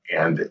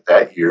 And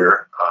that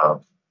year,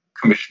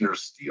 Commissioner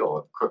Steele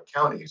of Cook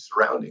County,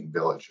 surrounding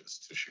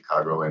villages to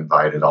Chicago,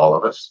 invited all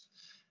of us.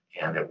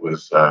 And it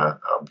was a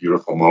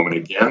beautiful moment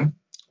again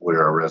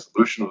where a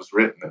resolution was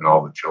written and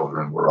all the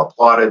children were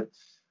applauded.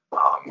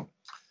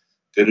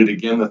 Did it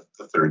again the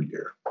third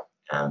year.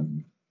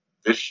 And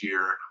this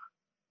year,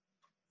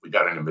 we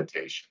got an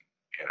invitation.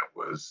 And it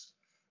was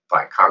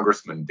by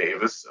Congressman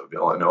Davis of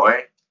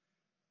Illinois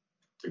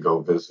to go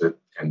visit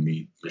and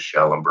meet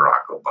Michelle and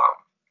Barack Obama.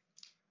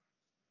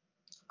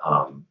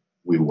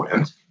 We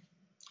went,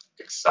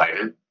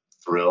 excited,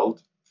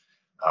 thrilled.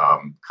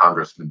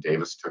 Congressman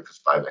Davis took us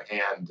by the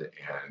hand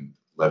and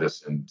led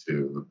us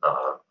into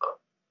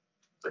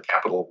the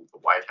Capitol, the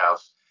White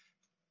House,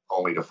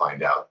 only to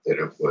find out that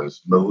it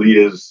was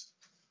Malia's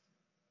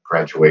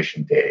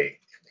graduation day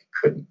and they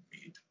couldn't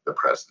meet the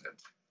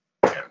president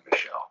and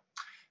Michelle.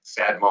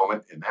 Sad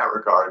moment in that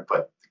regard,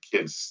 but the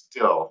kids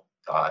still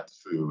got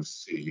to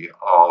see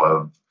all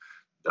of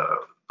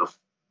the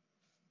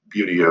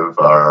beauty of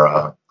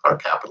our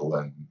Capitol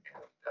and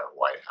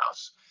White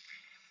House.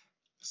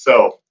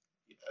 So,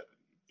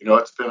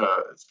 it's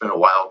been a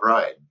wild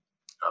ride,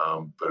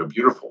 but a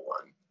beautiful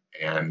one.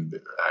 And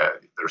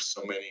there's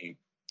so many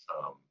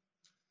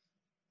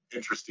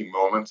interesting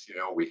moments.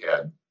 We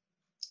had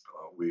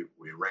we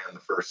ran the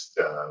first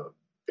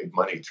big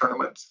money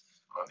tournament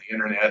on the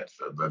internet,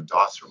 the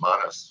Dos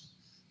Hermanos.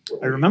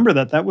 I remember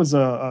that. That was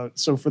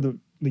so for the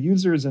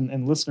users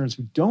and listeners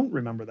who don't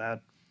remember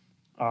that,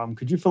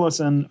 could you fill us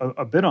in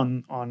a bit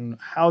on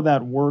how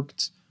that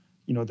worked?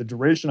 The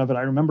duration of it.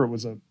 I remember it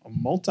was a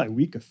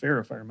multi-week affair,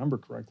 if I remember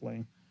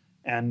correctly,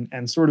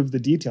 and sort of the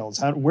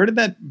details. Where did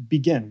that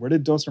begin? Where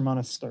did Dos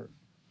Hermanos start?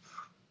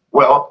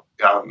 Well,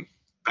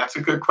 that's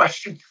a good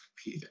question,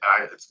 Pete.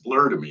 It's a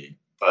blur to me,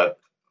 but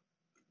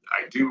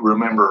I do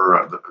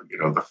remember,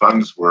 the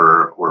funds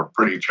were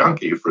pretty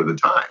chunky for the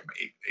time,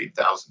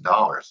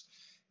 $8,000,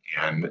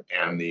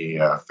 and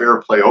the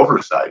fair play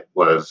oversight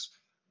was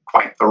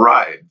quite the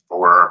ride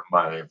for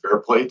my fair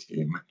play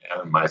team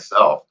and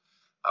myself.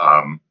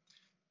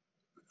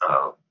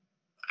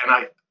 And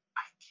I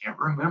can't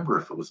remember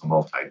if it was a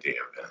multi-day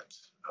event,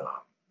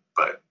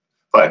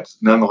 but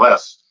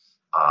nonetheless,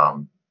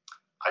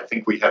 I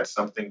think we had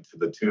something to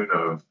the tune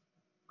of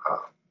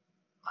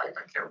I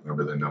can't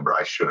remember the number.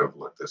 I should have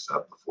looked this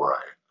up before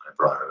I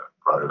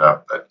brought it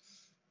up, but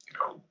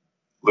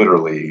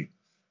literally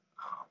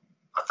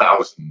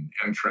 1,000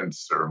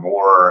 entrants or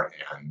more,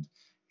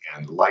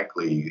 and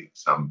likely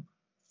some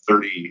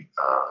 30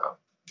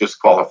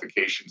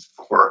 disqualifications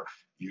for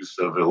use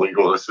of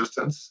illegal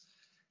assistance.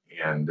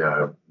 And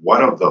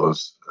one of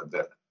those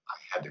that I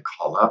had to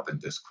call up and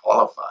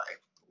disqualify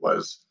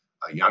was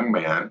a young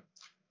man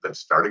that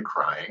started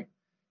crying.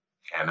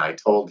 And I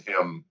told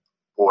him,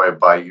 boy,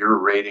 by your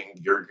rating,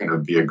 you're going to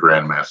be a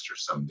grandmaster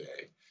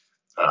someday.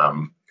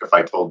 If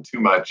I told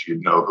too much,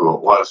 you'd know who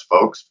it was,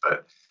 folks,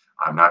 but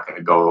I'm not going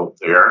to go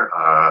there.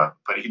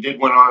 But he did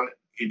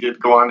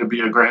go on to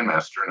be a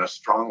grandmaster, and a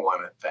strong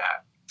one at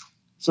that.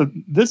 So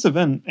this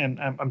event, and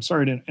I'm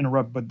sorry to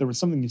interrupt, but there was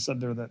something you said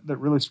there that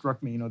really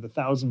struck me, the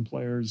 1,000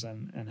 players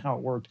and how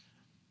it worked.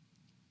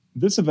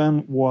 This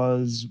event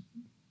was,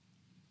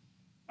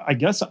 I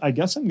guess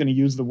I'm going to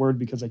use the word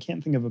because I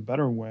can't think of a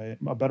better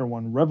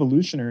one,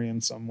 revolutionary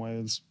in some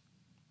ways.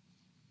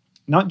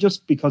 Not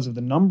just because of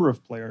the number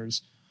of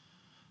players,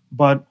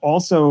 but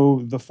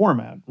also the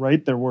format,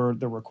 right? There were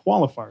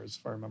qualifiers,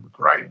 if I remember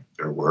correctly. Right,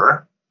 there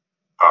were.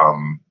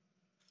 I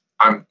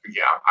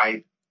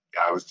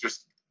was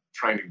just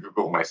trying to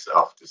Google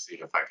myself to see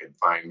if I could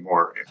find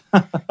more.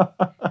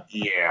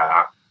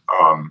 Yeah.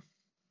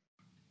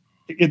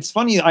 It's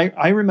funny.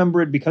 I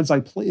remember it because I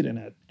played in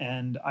it,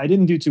 and I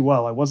didn't do too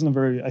well. I wasn't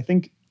I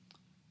think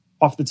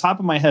off the top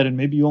of my head, and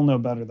maybe you'll know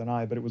better than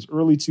I, but it was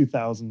early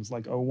 2000s,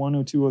 like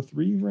 01, 02,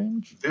 03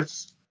 range.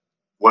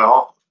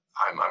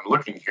 I'm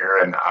looking here,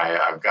 and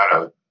I've got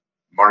a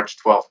March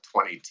 12th,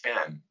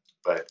 2010,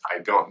 but I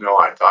don't know.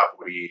 I thought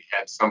we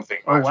had something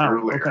much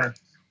earlier. Okay.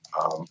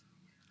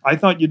 I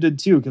thought you did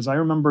too, because I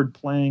remembered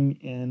playing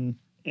in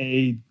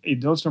a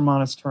Dos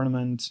Hermanos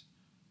tournament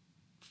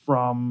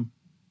from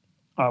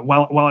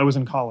while I was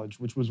in college,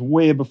 which was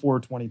way before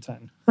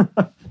 2010.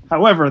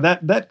 However,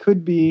 that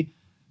could be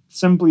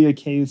simply a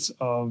case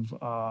of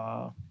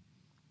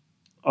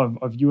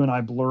you and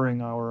I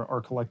blurring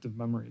our collective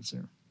memories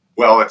here.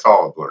 Well, it's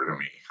all a blur to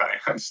me.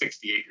 I'm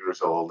 68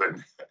 years old,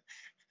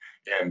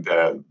 and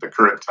the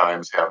current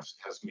times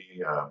has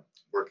me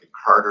working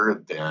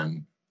harder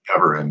than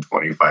ever in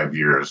 25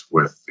 years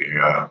with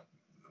the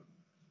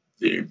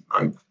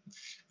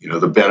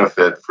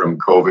benefit from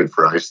COVID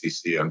for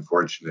ICC,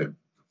 unfortunate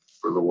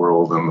for the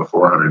world, and the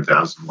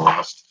 400,000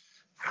 lost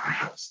in the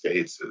United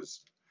States has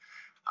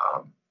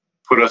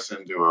put us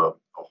into a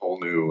whole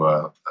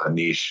new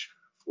niche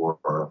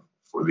for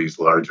these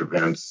large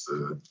events,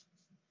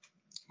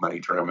 money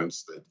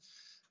tournaments that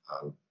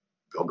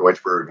Bill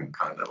Deutschberg and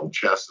Continental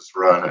Chess has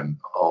run, and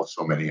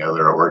so many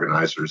other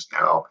organizers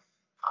now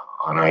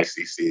on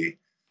ICC.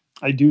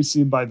 I do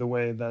see, by the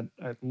way, that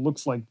it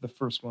looks like the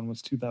first one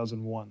was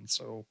 2001.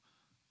 So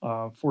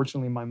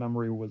fortunately, my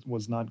memory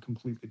was not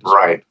completely destroyed.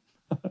 Right.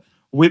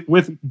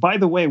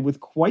 with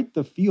quite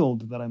the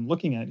field that I'm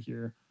looking at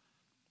here.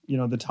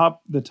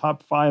 The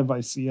top five I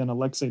see on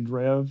Alexei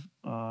Dreyev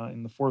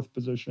in the fourth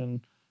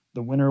position.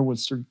 The winner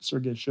was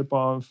Sergei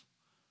Shipov.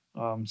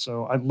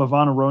 So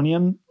Levan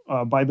Aronian,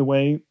 by the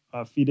way,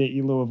 FIDE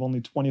ELO of only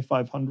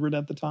 2,500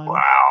 at the time.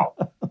 Wow.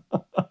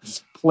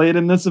 Played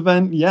in this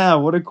event. Yeah,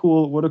 what a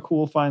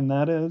cool find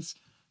that is.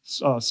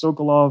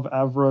 Sokolov,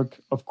 Avruk,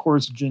 of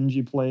course,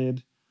 Gingy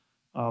played.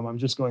 I'm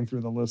just going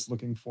through the list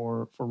looking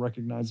for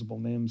recognizable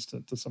names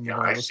to some of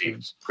our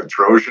listeners. See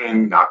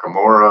Petrosian,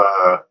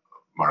 Nakamura,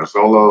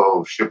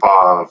 Marzolo,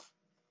 Shipov.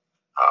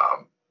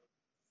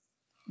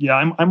 Yeah,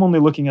 I'm only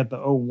looking at the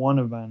 01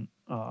 event.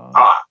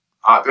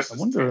 This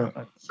is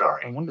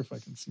sorry. I wonder if I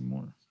can see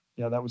more.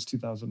 Yeah, that was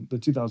 2000. The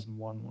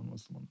 2001 one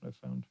was the one that I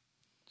found.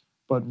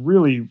 But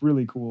really,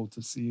 really cool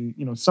to see,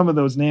 some of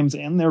those names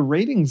and their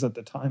ratings at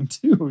the time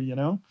too.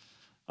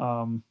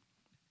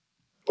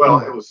 Well,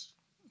 it was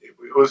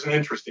an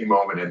interesting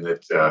moment in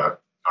that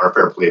our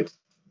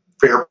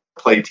fair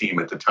play team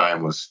at the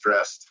time was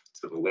stressed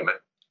to the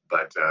limit,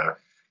 but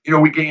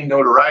we gained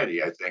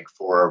notoriety, I think,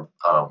 for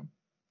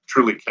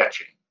truly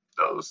catching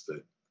those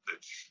that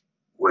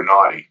were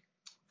naughty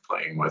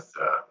playing with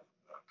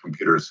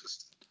computer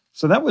assisted.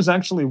 So that was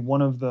actually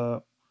one of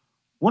the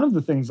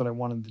things that I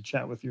wanted to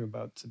chat with you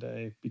about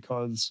today,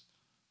 because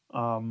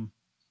I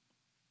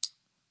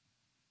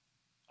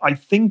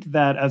think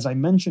that, as I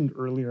mentioned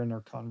earlier in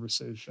our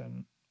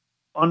conversation,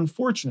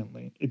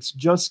 unfortunately, it's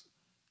just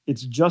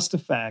a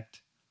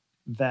fact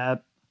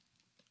that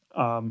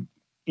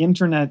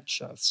internet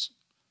chess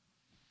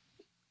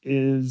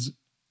is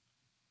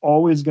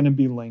always going to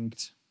be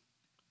linked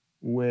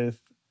with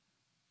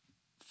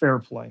fair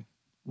play,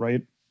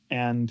 right?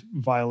 And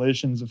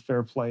violations of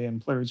fair play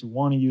and players who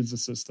want to use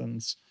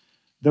assistance.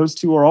 Those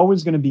two are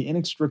always going to be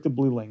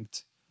inextricably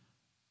linked.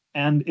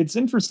 And it's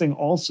interesting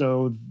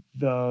also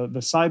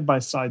the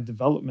side-by-side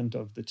development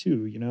of the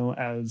two,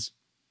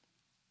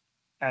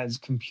 as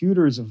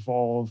computers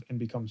evolve and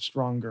become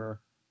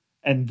stronger,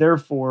 and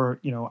therefore,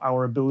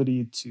 our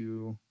ability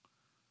to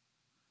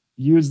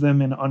use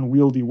them in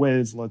unwieldy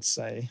ways, let's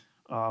say,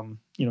 to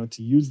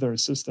use their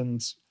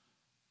assistance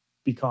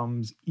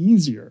becomes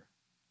easier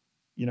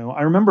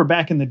I remember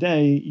back in the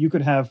day, you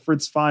could have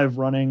Fritz 5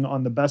 running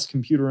on the best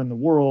computer in the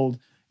world,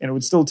 and it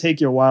would still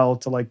take you a while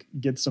to like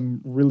get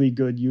some really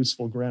good,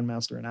 useful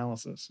grandmaster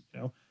analysis.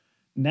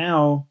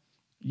 Now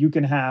you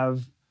can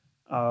have,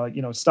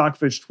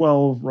 Stockfish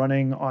 12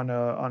 running on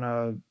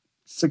a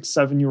 6,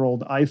 7 year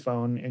old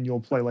iPhone, and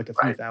you'll play like a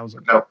Right.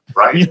 3000. No,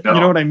 right. You No.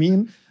 know what I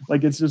mean?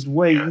 Like it's just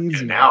way And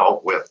easier.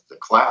 now with the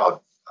cloud,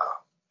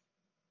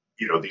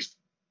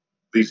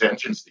 these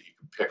engines that you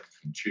can pick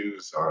and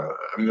choose.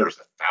 There's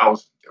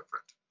 1,000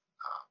 different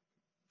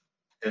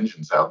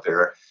engines out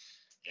there,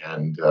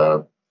 and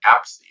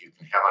apps that you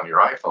can have on your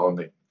iPhone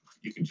that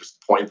you can just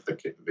point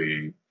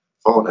the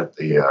phone at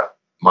the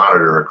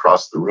monitor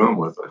across the room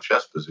with a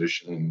chess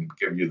position and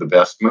give you the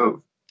best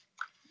move.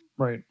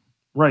 Right.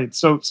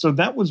 So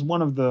that was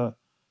one of the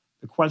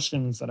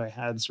questions that I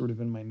had sort of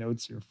in my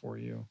notes here for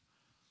you.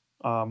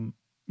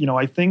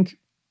 I think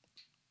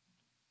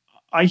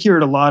I hear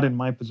it a lot in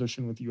my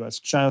position with US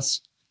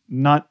chess,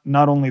 not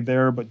only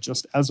there, but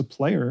just as a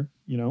player,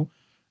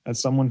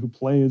 as someone who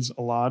plays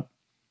a lot,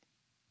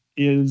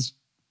 is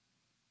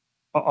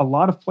a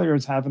lot of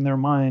players have in their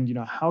mind,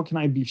 how can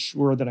I be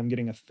sure that I'm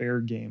getting a fair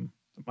game,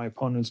 that my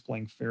opponent is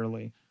playing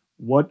fairly?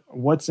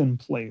 What's in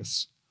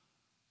place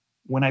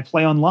when I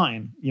play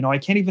online? I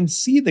can't even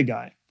see the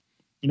guy.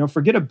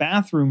 Forget a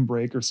bathroom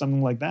break or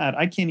something like that.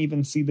 I can't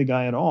even see the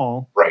guy at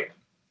all. Right.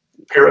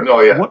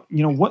 Paranoia.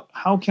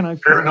 How can I?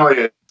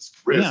 Paranoia is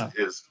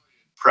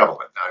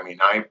prevalent.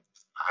 I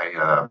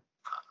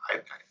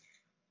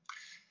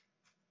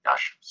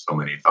gosh, so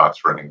many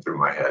thoughts running through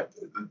my head.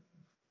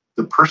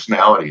 The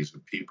personalities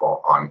of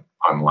people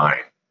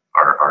online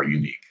are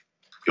unique.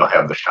 You'll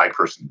have the shy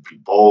person be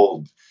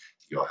bold.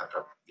 You'll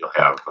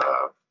have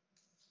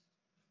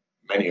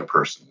many a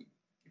person,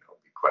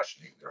 be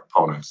questioning their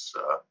opponent's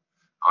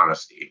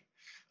honesty.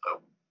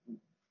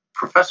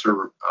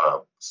 Professor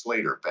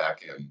Slater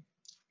back in,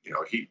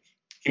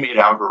 he made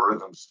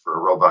algorithms for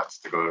robots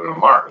to go to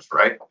Mars,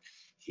 right?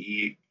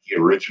 He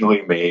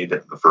originally made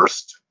the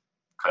first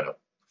kind of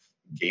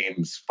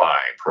game spy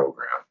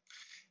program,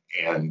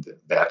 and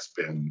that's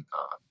been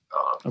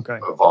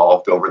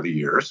evolved over the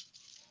years.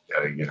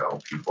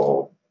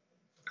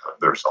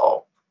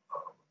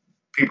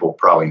 People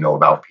probably know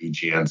about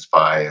PGN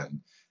Spy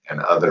and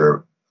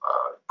other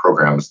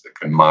programs that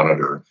can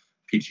monitor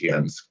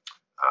PGNs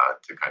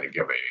to kind of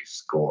give a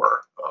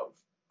score of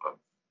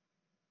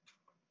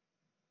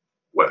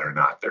whether or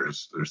not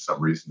there's some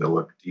reason to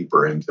look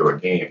deeper into a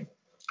game.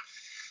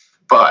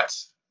 But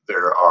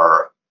there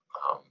are,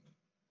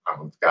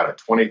 I've got a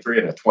 23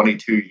 and a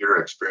 22-year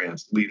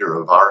experienced leader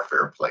of our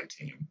Fair Play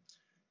team,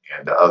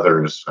 and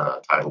others,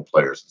 title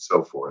players and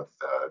so forth,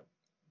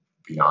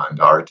 beyond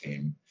our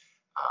team,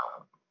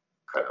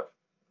 kind of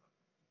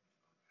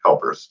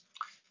helpers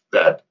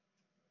that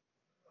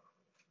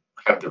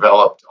have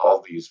developed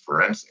all these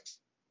forensics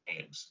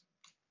games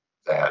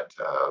that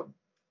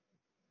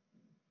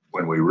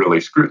when we really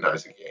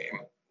scrutinize a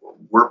game,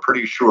 we're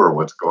pretty sure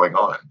what's going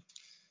on.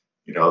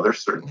 There's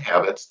certain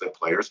habits that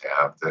players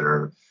have that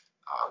are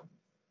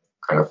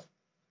kind of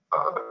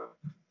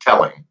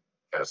telling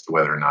as to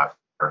whether or not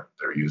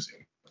they're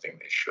using something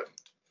they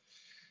shouldn't.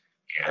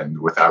 And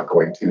without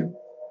going too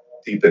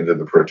deep into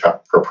the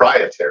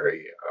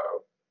proprietary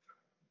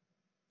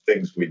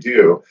things we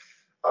do,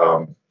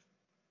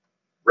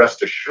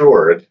 rest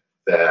assured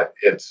that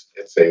it's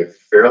a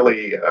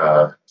fairly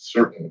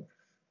certain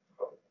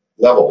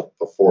level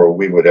before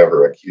we would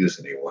ever accuse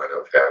anyone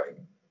of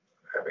having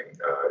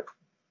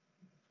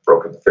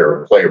broken the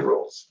fair play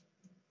rules.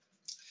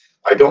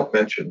 I don't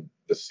mention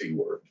the C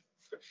word.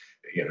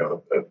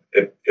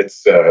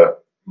 It's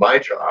my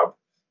job,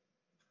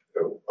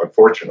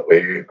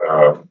 unfortunately,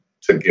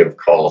 to give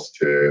calls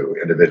to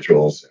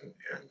individuals and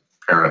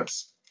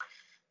parents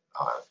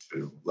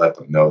to let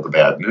them know the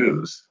bad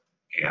news.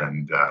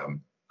 And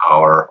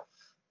our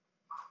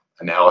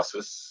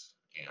analysis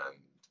and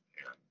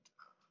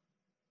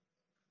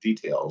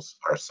details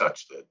are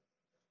such that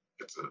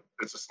it's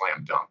a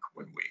slam dunk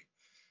when we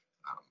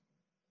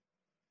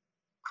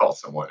call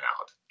someone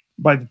out.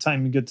 By the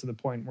time you get to the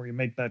point where you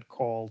make that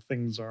call,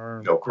 things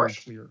are very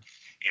clear.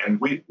 And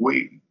we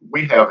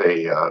have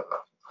a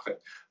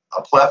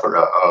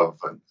plethora of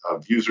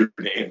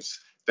usernames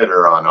that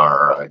are on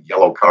our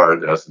yellow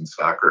card, as in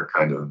soccer,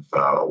 kind of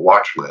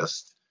watch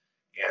list.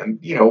 And,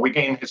 we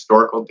gain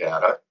historical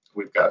data.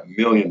 We've got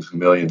millions and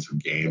millions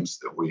of games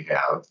that we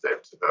have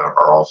that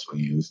are also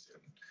used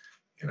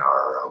in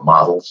our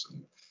models.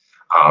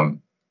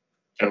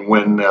 And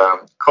when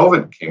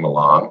COVID came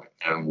along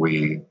and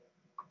we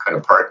kind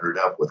of partnered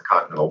up with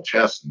Continental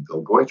Chess and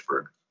Bill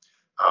Goidsberg,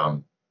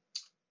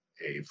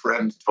 a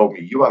friend told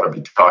me, you ought to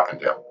be talking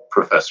to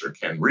Professor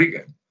Ken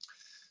Regan.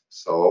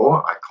 So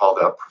I called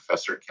up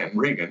Professor Ken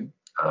Regan,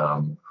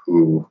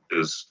 who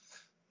is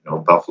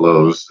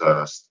Buffalo's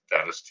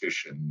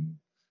statistician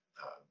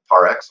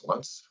par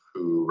excellence,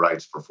 who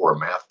writes for 4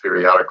 math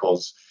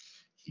periodicals.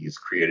 He's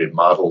created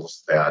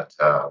models that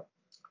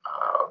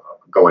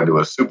go into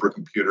a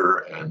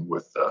supercomputer and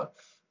with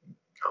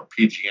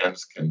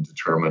PGNs can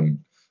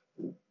determine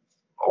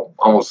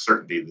almost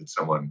certainty that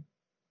someone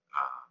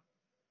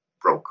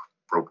broke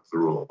the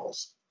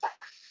rules.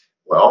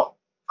 Well,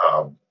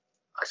 I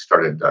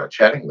started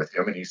chatting with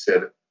him, and he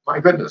said, "My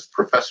goodness,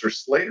 Professor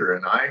Slater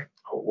and I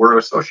were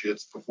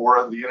associates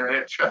before the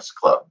Internet Chess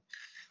Club."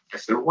 I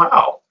said,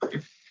 "Wow,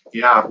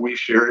 yeah, we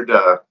shared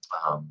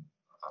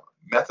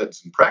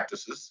methods and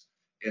practices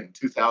in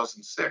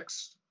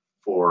 2006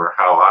 for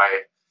how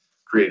I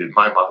created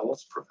my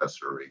models,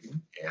 Professor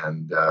Regan,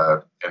 and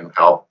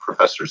how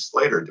Professor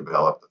Slater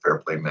developed the fair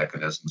play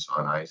mechanisms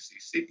on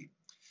ICC."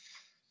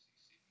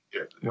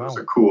 It was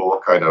a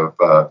cool kind of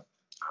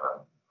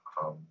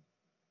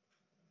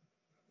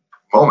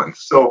moment.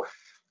 So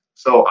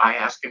I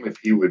asked him if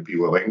he would be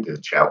willing to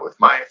chat with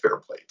my fair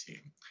play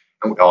team,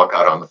 and we all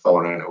got on the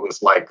phone, and it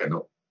was like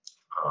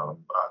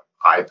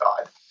I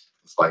thought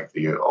it's like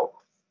the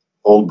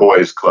old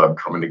boys club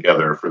coming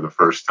together for the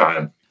first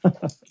time.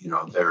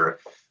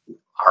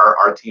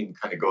 Our team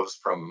kind of goes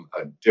from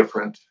a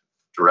different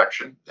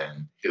direction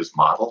than his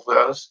model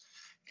does,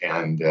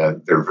 and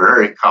they're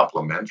very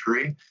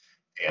complementary.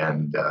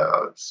 And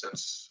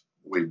since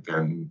we've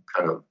been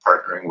kind of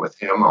partnering with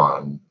him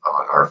on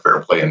our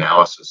fair play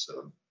analysis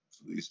of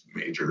these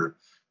major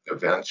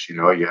events,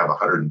 you have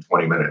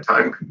 120-minute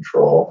time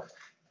control.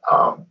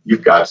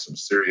 You've got some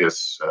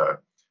serious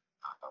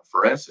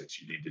forensics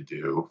you need to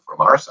do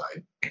from our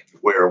side,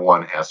 where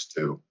one has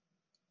to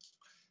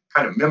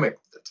kind of mimic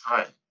the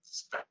time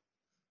spent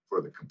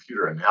for the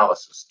computer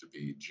analysis to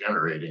be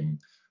generating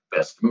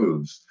best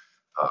moves.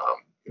 A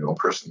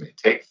person may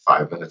take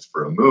 5 minutes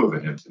for a move,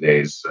 and in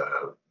today's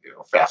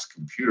fast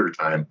computer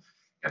time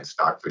and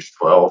Stockfish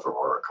 12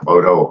 or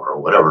Komodo or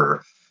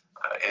whatever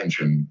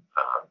engine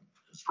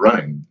is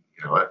running,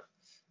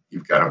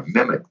 you've got to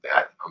mimic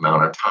that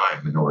amount of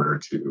time in order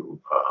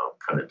to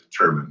kind of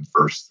determine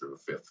first through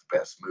fifth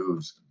best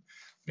moves and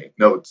make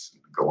notes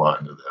and go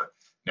on to the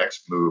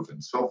next move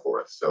and so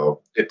forth.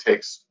 So it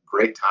takes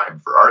great time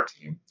for our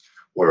team,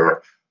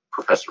 where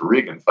Professor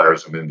Regan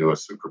fires them into a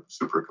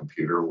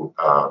supercomputer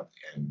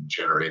and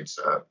generates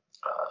a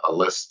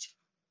list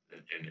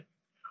in an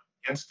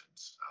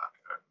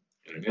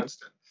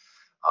instant.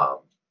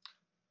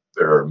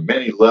 There are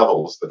many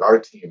levels that our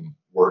team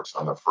works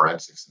on the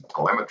forensics and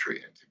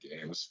telemetry into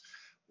games,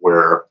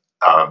 where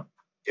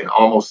in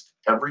almost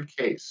every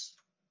case,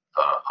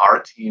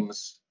 our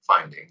team's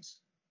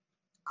findings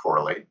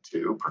correlate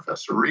to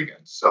Professor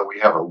Regan. So we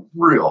have a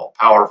real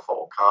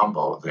powerful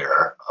combo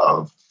there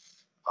of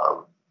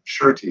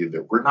surety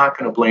that we're not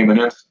going to blame an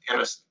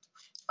innocent.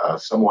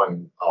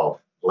 Someone I'll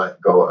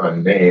let go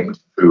unnamed,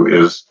 who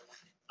is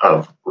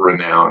of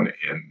renown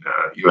in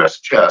U.S.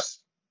 chess,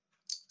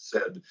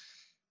 said,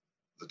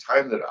 "The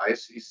time that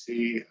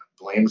ICC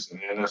blames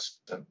an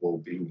innocent will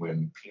be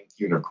when pink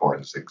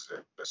unicorns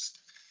exist."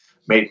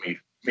 Made me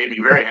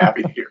very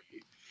happy to hear.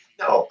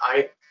 No,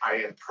 I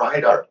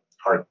pride our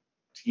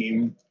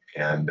team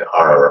and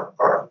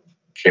our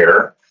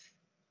care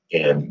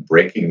in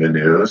breaking the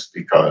news,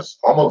 because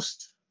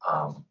almost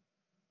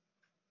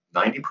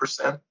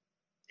 90%,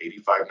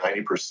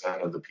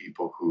 85-90% of the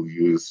people who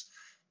use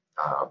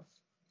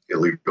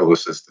illegal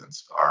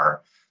assistance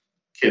are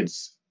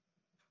kids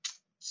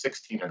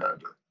 16 and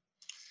under.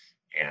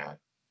 And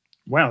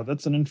wow,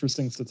 that's an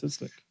interesting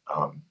statistic.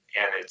 And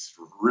it's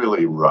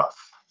really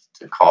rough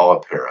to call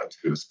a parent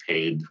who's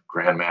paid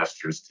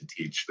grandmasters to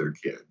teach their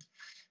kid,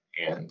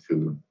 and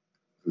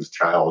whose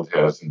child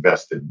has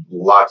invested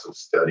lots of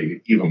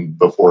study even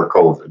before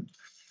COVID,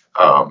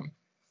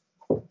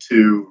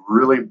 to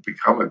really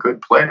become a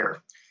good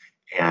player.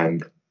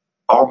 And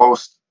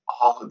almost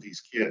all of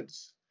these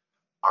kids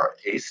are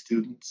A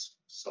students,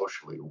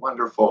 socially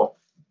wonderful,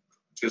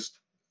 just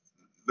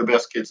the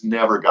best kids,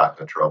 never got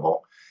into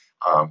trouble.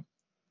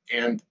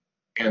 And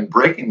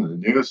breaking the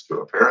news to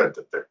a parent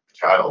that their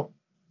child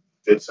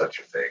did such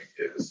a thing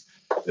is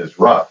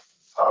rough.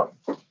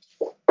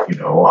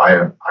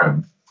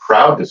 I'm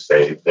proud to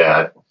say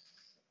that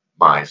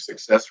my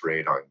success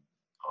rate on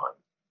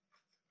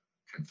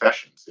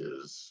confessions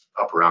is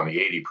up around the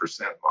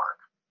 80% mark,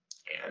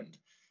 and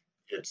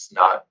it's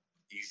not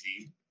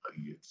easy.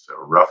 It's a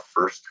rough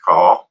first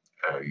call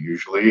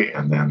usually,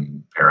 and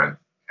then parent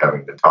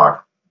having to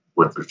talk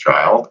with their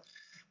child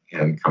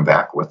and come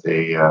back with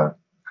a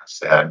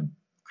sad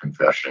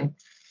confession.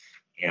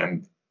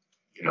 And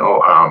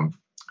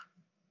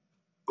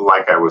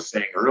like I was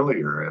saying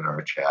earlier in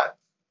our chat,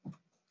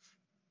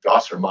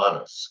 Dos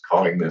Hermanos,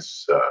 calling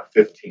this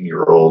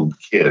 15-year-old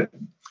kid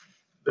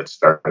that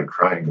started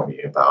crying to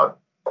me about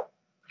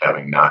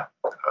having not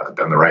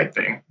done the right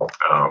thing,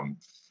 and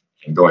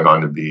going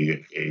on to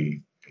be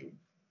a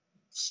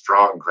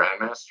strong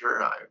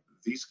grandmaster.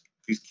 These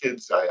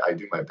kids, I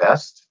do my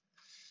best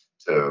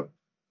to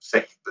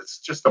say, it's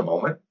just a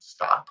moment,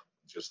 stop.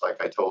 Just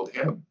like I told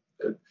him,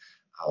 that,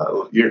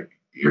 you're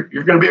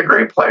going to be a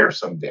great player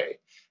someday.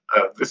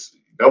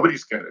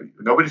 Nobody's gonna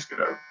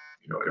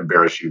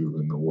embarrass you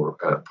in the world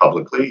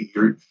publicly.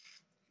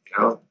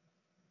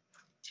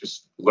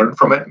 Just learn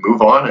from it,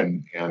 move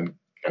on,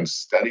 and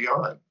study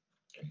on.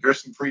 And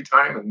here's some free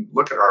time and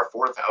look at our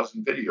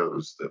 4,000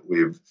 videos that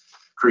we've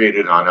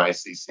created on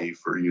ICC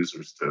for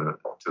users to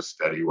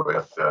study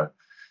with.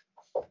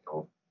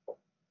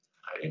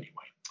 Anyway.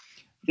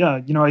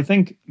 Yeah, I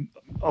think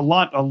a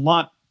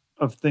lot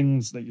of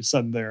things that you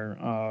said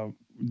there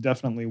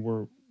definitely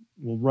will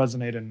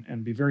resonate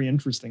and be very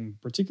interesting,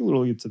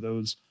 particularly to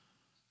those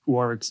who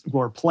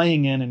are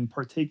playing in and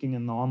partaking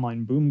in the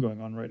online boom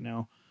going on right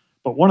now.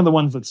 But one of the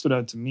ones that stood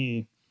out to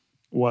me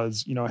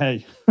was,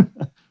 hey,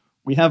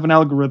 we have an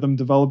algorithm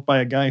developed by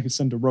a guy who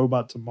sent a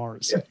robot to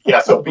Mars.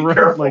 Yeah, so be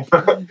careful.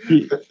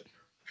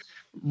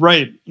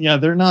 Right. Yeah,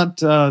 they're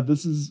not,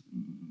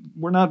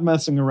 we're not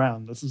messing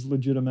around. This is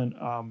legitimate,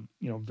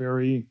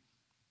 very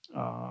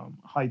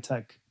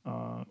high-tech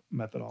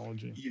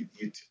methodology.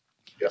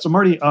 Yes. So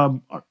Marty, I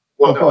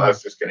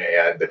was just going to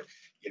add that,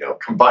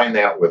 combine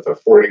that with a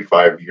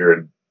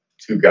 45-year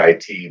two-guy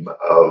team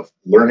of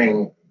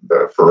learning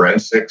the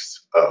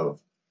forensics of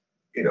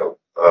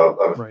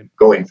right.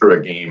 going through a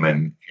game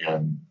and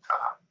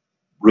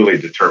really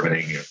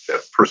determining if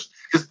that person,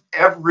 because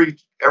every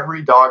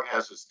dog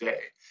has his day.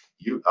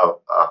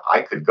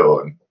 I could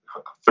go and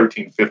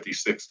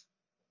 1356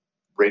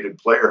 rated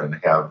player and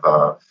have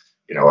a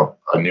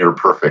near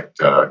perfect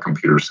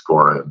computer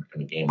score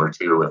in a game or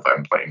two if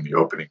I'm playing the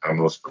opening I'm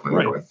most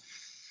familiar with.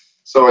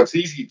 So it's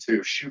easy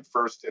to shoot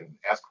first and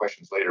ask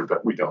questions later,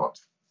 but we don't.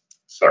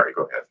 Sorry,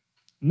 go ahead.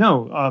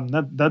 No,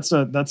 that's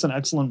an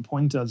excellent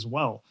point as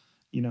well.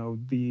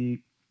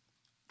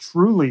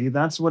 Truly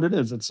that's what it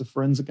is. It's a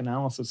forensic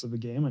analysis of a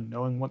game and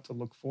knowing what to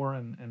look for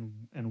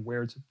and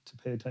where to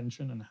pay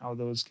attention and how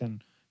those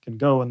can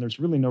go. And there's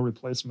really no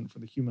replacement for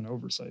the human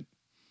oversight.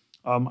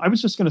 I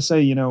was just going to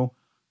say,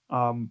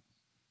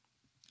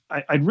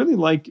 I'd really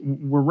like,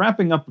 we're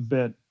wrapping up a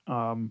bit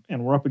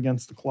and we're up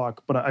against the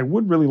clock, but I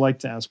would really like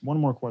to ask one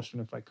more question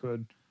if I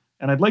could.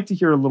 And I'd like to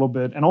hear a little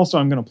bit, and also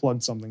I'm going to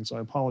plug something, so I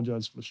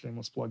apologize for the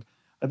shameless plug.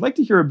 I'd like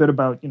to hear a bit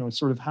about,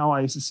 sort of how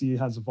ICC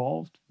has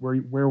evolved,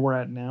 where we're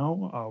at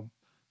now,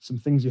 some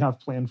things you have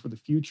planned for the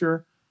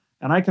future.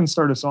 And I can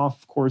start us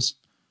off, of course.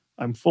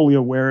 I'm fully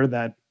aware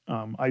that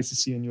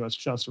ICC and US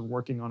Chess are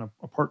working on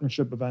a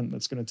partnership event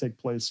that's going to take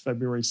place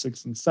February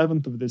 6th and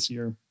 7th of this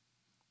year.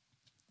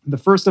 The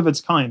first of its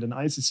kind in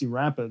ICC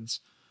Rapids.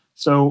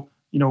 So,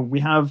 we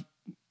have,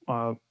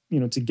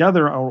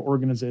 together our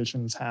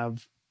organizations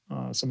have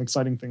some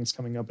exciting things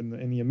coming up in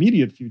the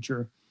immediate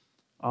future.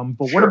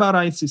 But Sure. What about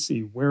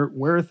ICC?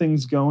 Where are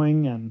things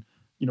going, and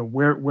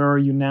where are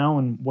you now,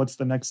 and what's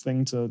the next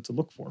thing to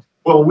look for?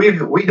 Well, we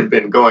have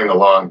been going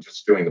along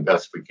just doing the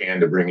best we can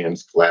to bring in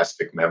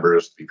scholastic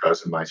members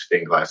because of my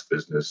stained glass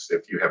business.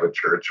 If you have a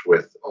church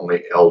with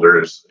only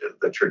elders,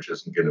 the church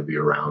isn't going to be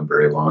around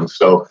very long.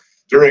 So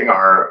during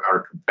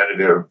our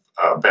competitive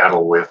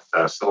battle with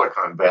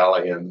Silicon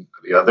Valley and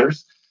the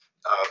others,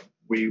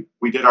 we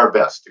did our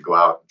best to go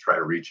out and try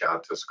to reach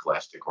out to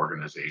scholastic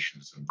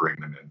organizations and bring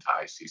them into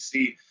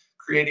ICC,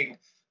 creating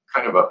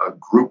kind of a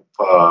group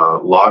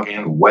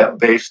login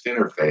web-based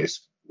interface.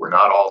 We're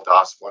not all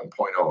DOS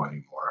 1.0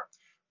 anymore.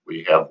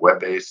 We have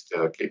web-based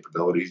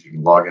capabilities. You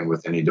can log in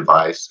with any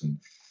device, and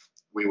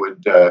we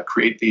would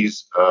create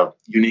these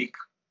unique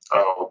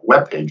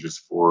web pages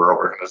for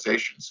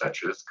organizations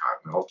such as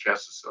Continental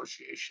Chess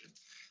Association,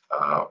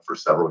 for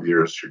several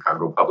years,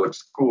 Chicago Public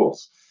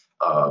Schools,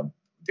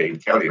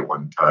 Dade County at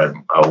one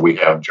time. We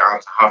have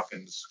Johns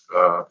Hopkins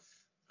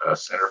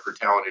Center for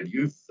Talented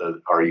Youth that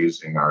are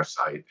using our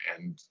site,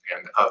 and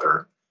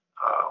other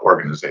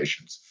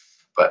organizations.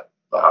 But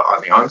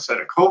on the onset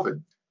of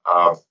COVID,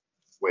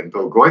 when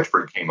Bill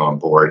Goichberg came on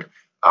board,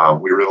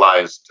 we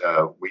realized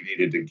we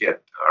needed to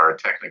get our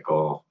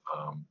technical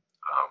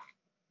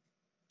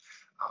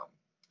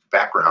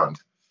background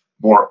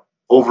more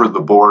over the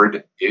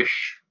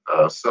board-ish.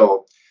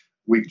 So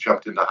we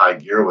jumped into high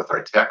gear with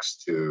our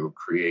text to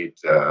create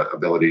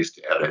abilities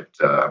to edit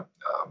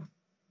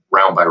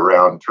round by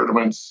round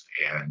tournaments,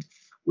 and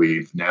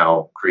we've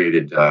now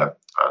created a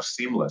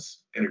seamless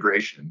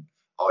integration.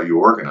 All you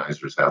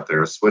organizers out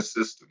there, a Swiss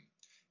system.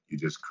 You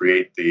just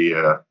create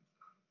the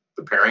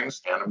pairings,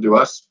 hand them to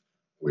us,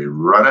 we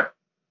run it,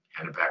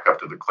 hand it back up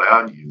to the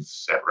cloud. You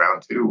set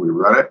round two, we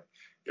run it.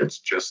 It's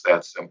just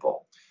that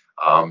simple.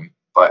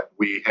 But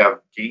we have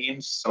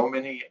gained so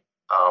many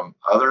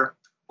other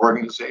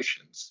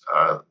organizations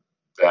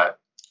that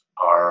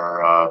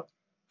are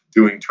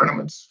doing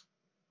tournaments,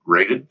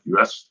 rated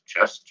U.S.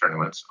 chess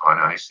tournaments on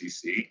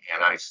ICC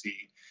and IC,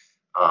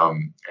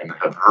 and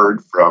have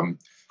heard from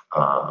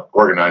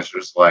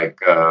organizers like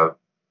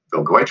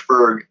Bill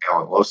Goichberg,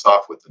 Alan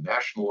Losoff with the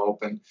National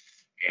Open,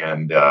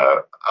 and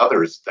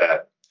others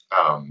that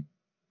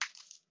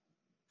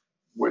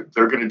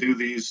they're going to do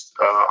these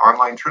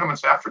online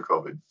tournaments after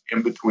COVID,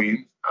 in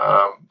between,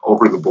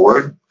 over the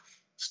board,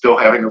 still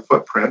having a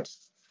footprint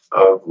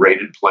of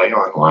rated play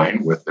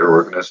online with their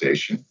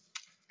organization.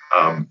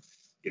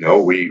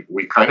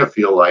 We kind of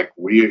feel like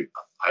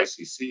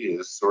ICC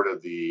is sort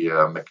of the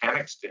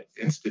Mechanics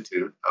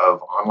Institute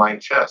of online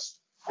chess.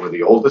 We're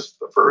the oldest,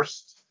 the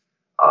first.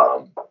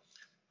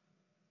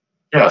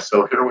 yeah,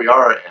 so here we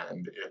are,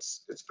 and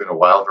it's been a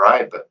wild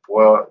ride, but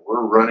boy,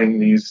 we're running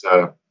these,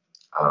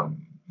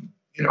 um,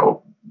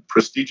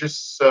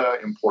 prestigious,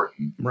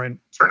 important Right.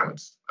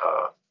 tournaments,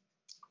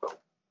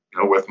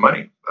 with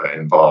money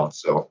involved.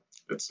 So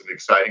it's an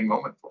exciting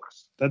moment for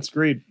us. That's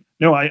great.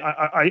 No,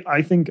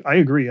 I think I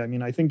agree. I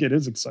mean, I think it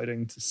is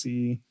exciting to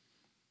see,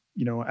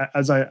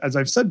 as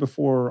I've said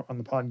before on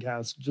the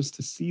podcast, just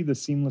to see the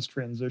seamless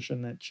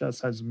transition that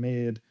chess has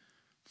made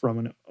from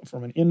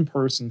an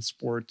in-person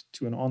sport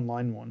to an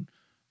online one.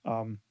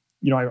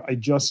 I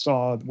just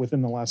saw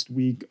within the last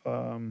week,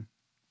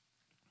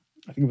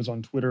 I think it was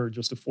on Twitter,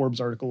 just a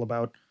Forbes article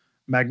about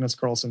Magnus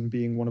Carlsen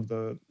being one of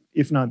the,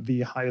 if not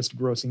the highest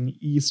grossing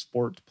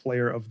esport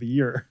player of the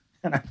year.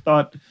 And I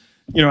thought,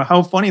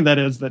 how funny that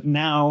is that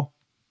now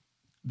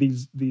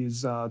these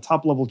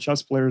top level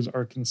chess players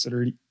are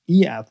considered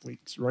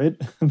e-athletes, right?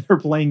 They're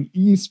playing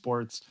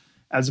esports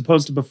as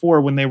opposed to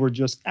before when they were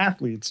just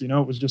athletes. It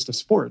was just a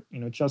sport.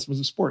 Chess was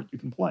a sport you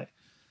can play.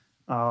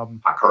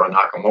 Hikaru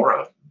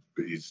Nakamura,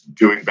 he's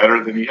doing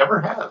better than he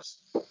ever has.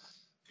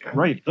 Yeah.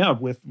 Right. Yeah.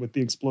 With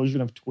the explosion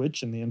of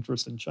Twitch and the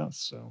interest in chess.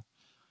 So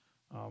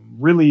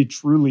really,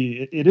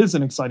 truly, it is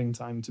an exciting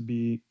time to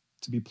be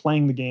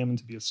playing the game and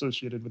to be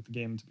associated with the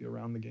game, to be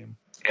around the game.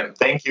 And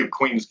thank you,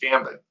 Queen's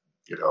Gambit.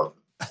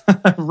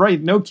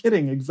 Right. No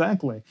kidding.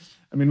 Exactly.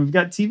 I mean, we've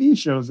got TV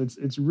shows.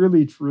 It's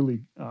really,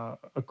 truly a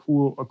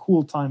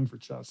cool time for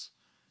chess.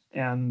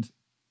 And,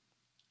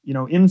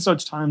 in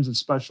such times,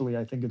 especially,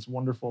 I think it's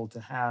wonderful to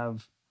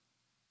have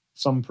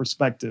some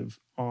perspective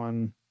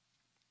on,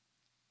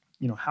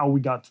 how we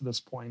got to this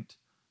point,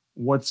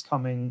 what's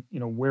coming,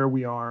 where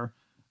we are.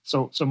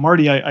 So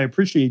Marty, I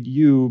appreciate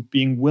you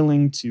being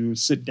willing to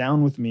sit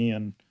down with me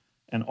and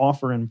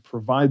offer and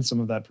provide some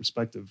of that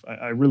perspective.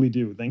 I really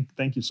do.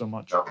 Thank you so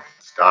much. No,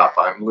 stop.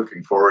 I'm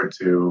looking forward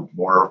to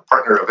more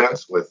partner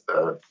events with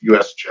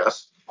U.S.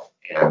 Chess,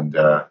 and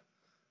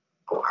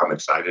I'm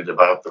excited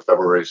about the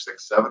February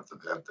 6th, 7th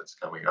event that's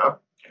coming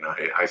up. And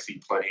I see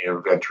plenty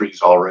of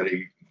entries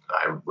already.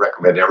 I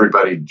recommend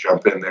everybody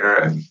jump in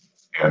there and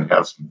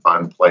have some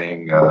fun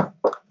playing the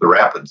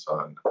Rapids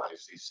on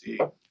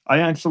ICC. I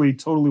actually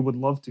totally would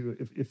love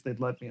to if they'd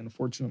let me.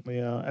 Unfortunately,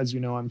 as you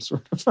know, I'm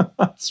sort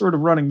of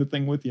running the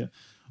thing with you.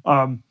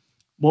 Well,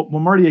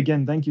 Marty,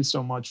 again, thank you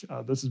so much.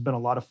 This has been a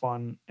lot of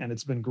fun, and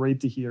it's been great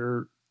to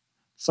hear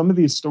some of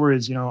these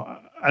stories.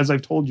 As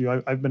I've told you,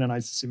 I've been an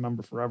ICC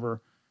member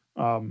forever,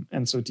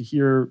 and so to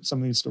hear some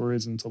of these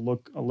stories and to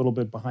look a little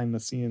bit behind the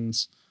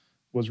scenes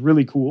was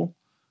really cool.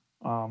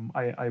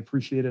 I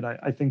appreciate it.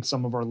 I think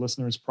some of our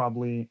listeners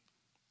probably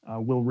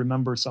will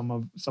remember some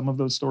of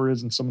those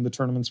stories and some of the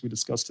tournaments we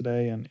discussed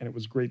today, and it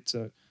was great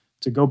to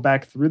go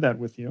back through that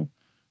with you.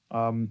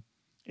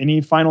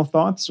 Any final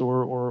thoughts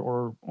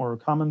or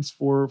comments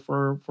for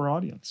our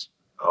audience?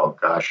 Oh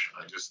gosh,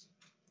 I just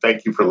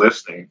thank you for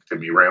listening to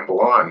me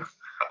ramble on.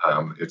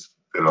 It's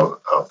been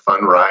a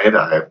fun ride.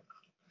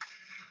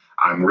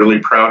 I'm really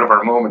proud of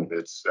our moment.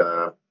 It's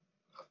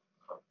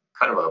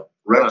kind of a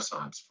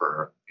renaissance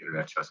for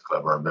Internet Chess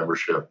Club. Our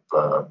membership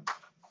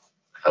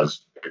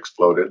has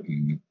exploded,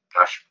 and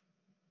gosh,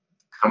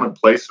 come and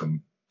play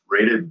some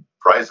rated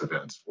prize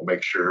events. We'll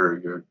make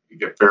sure you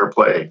get fair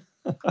play.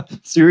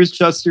 Serious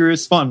chess,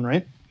 serious fun,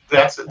 right?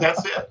 That's it.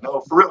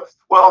 No, for real.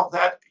 Well,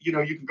 that you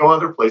can go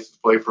other places to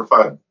play for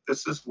fun.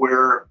 This is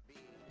where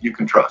you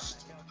can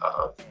trust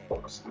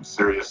some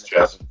serious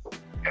chess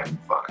and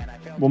fun.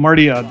 Well,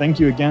 Marty, thank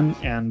you again,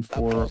 and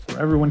for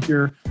everyone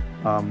here,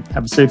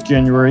 have a safe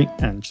January,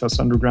 and Chess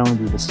Underground.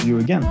 We will see you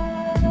again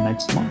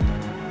next month.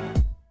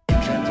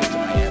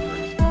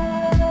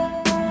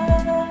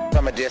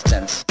 From a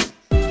distance.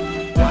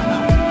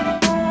 Wow.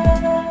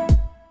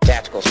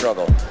 Tactical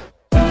struggle.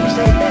 You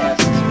say best.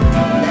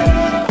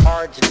 That's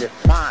hard to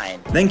define.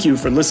 Thank you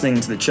for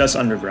listening to the Chess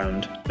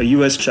Underground, a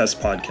U.S. chess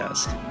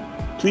podcast.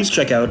 Please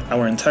check out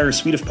our entire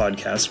suite of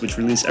podcasts, which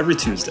release every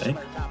Tuesday,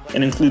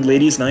 and include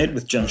Ladies' Night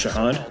with Jen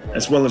Shahad,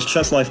 as well as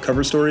Chess Life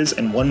cover stories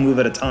and One Move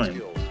at a Time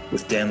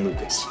with Dan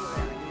Lucas.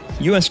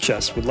 U.S.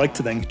 Chess would like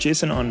to thank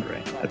Jason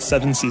Andre at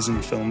 7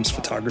 Season Films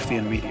Photography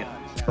and Media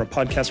for our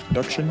podcast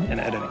production and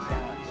editing.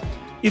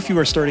 If you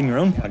are starting your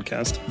own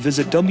podcast,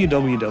 visit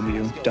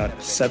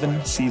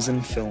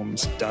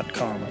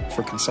www.7seasonfilms.com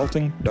for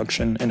consulting,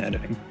 production, and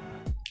editing.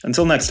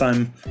 Until next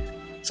time,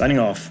 signing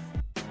off,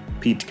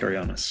 Pete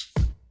Karianis.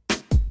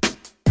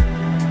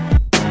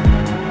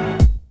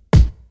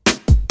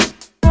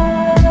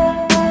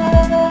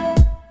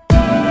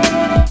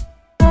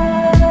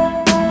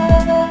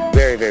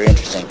 Very, very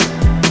interesting.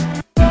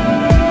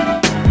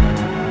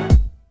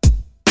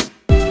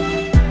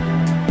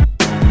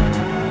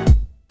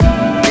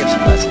 Give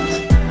some lessons.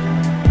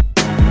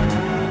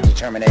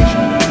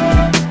 Determination.